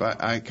say, Jacob,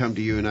 I come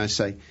to you and I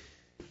say,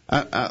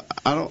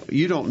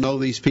 you don't know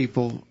these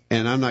people,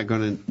 and I'm not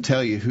going to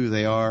tell you who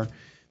they are.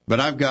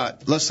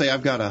 But let's say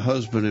I've got a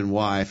husband and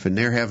wife, and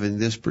they're having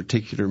this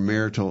particular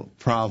marital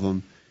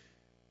problem.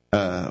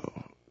 Could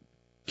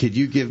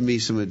you give me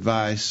some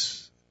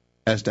advice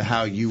as to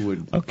how you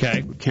would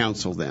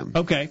counsel them?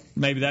 Okay,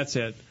 maybe that's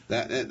it.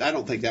 I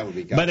don't think that would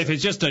be gossip. But if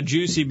it's just a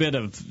juicy bit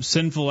of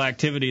sinful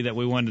activity that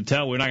we want to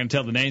tell, we're not going to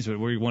tell the names, but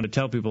we want to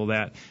tell people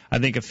that. I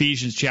think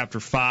Ephesians chapter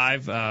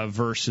 5,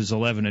 verses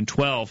 11 and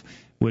 12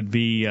 would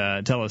be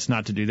tell us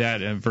not to do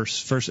that.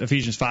 First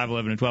Ephesians 5,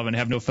 11 and 12, and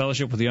have no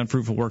fellowship with the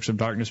unfruitful works of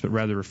darkness, but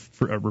rather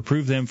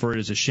reprove them, for it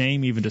is a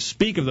shame even to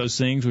speak of those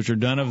things which are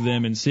done of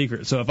them in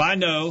secret. So if I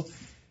know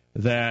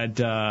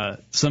that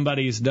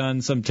somebody has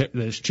done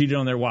has cheated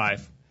on their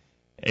wife,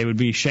 it would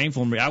be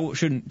shameful. I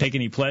shouldn't take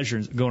any pleasure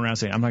in going around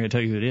saying, I'm not going to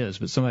tell you who it is,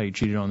 but somebody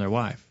cheated on their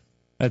wife.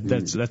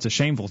 That's a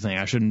shameful thing.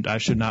 I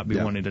should not be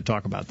wanting to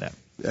talk about that.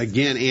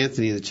 Again,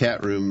 Anthony in the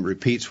chat room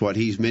repeats what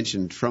he's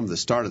mentioned from the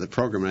start of the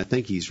program, and I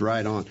think he's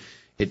right on.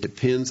 It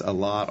depends a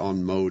lot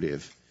on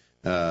motive.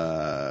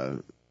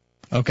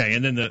 Okay,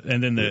 and then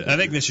I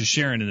think this is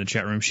Sharon in the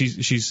chat room.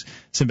 She's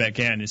sent back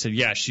in and said,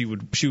 yeah, she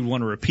would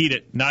want to repeat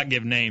it, not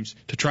give names,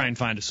 to try and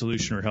find a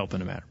solution or help in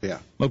the matter. Yeah.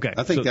 Okay.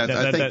 I think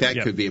that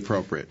could be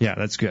appropriate. Yeah,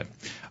 that's good.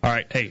 All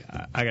right. Hey,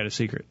 I got a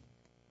secret.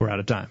 We're out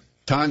of time.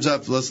 Time's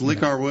up. Let's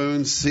lick our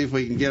wounds, see if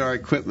we can get our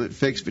equipment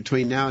fixed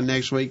between now and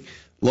next week.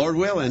 Lord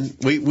willing,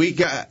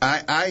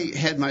 I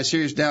had my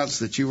serious doubts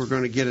that you were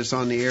going to get us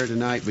on the air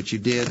tonight, but you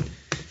did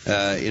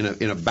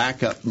in a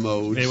backup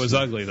mode. It was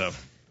ugly though.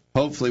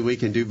 Hopefully we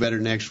can do better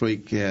next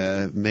week.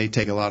 May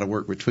take a lot of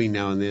work between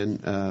now and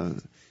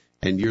then,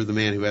 and you're the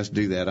man who has to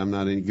do that. I'm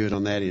not any good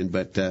on that end,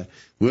 but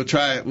we'll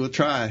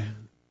try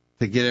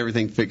to get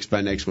everything fixed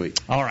by next week.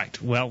 All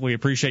right. Well, we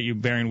appreciate you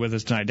bearing with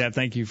us tonight. Dad,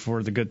 thank you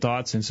for the good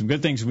thoughts and some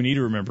good things we need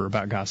to remember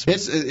about gossip.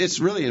 It's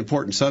really an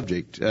important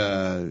subject.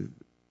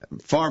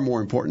 Far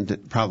more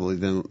important probably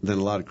than a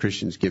lot of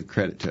Christians give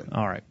credit to.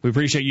 All right. We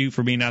appreciate you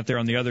for being out there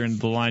on the other end of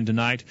the line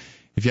tonight.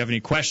 If you have any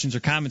questions or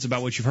comments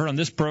about what you've heard on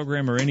this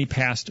program or any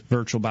past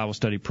virtual Bible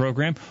study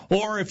program,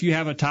 or if you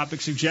have a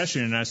topic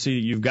suggestion, and I see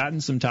you've gotten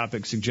some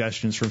topic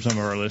suggestions from some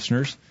of our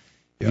listeners,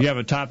 if you have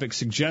a topic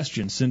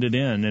suggestion, send it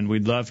in, and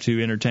we'd love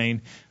to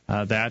entertain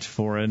that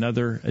for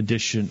another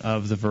edition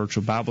of the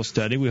virtual Bible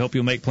study. We hope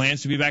you'll make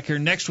plans to be back here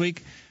next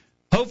week,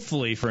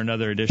 hopefully for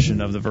another edition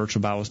of the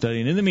virtual Bible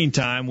study. And in the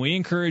meantime, we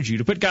encourage you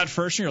to put God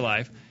first in your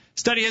life,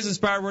 study His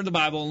inspired word of the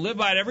Bible, and live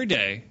by it every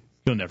day.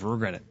 You'll never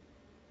regret it.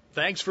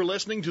 Thanks for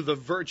listening to the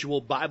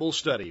Virtual Bible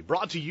Study,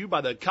 brought to you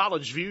by the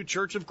College View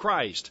Church of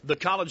Christ. The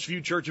College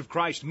View Church of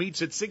Christ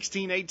meets at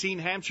 1618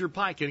 Hampshire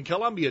Pike in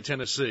Columbia,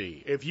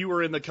 Tennessee. If you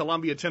are in the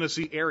Columbia,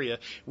 Tennessee area,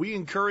 we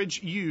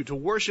encourage you to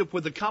worship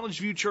with the College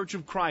View Church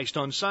of Christ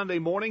on Sunday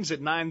mornings at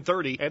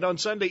 9:30 and on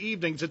Sunday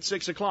evenings at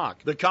 6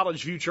 o'clock. The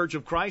College View Church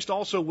of Christ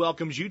also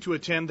welcomes you to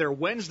attend their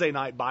Wednesday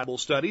night Bible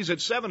studies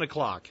at 7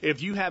 o'clock.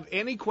 If you have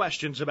any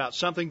questions about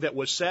something that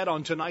was said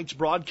on tonight's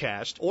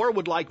broadcast or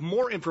would like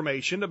more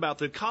information about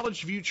the College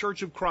View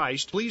Church of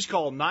Christ, please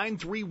call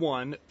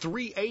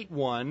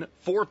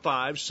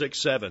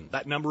 931-381-4567.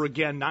 That number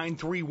again,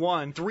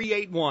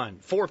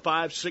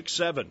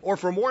 931-381-4567. Or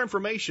for more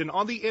information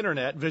on the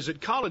internet, visit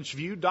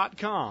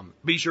collegeview.com.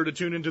 Be sure to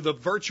tune into the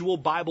virtual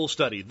Bible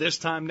study this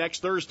time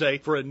next Thursday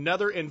for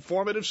another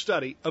informative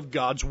study of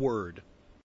God's Word.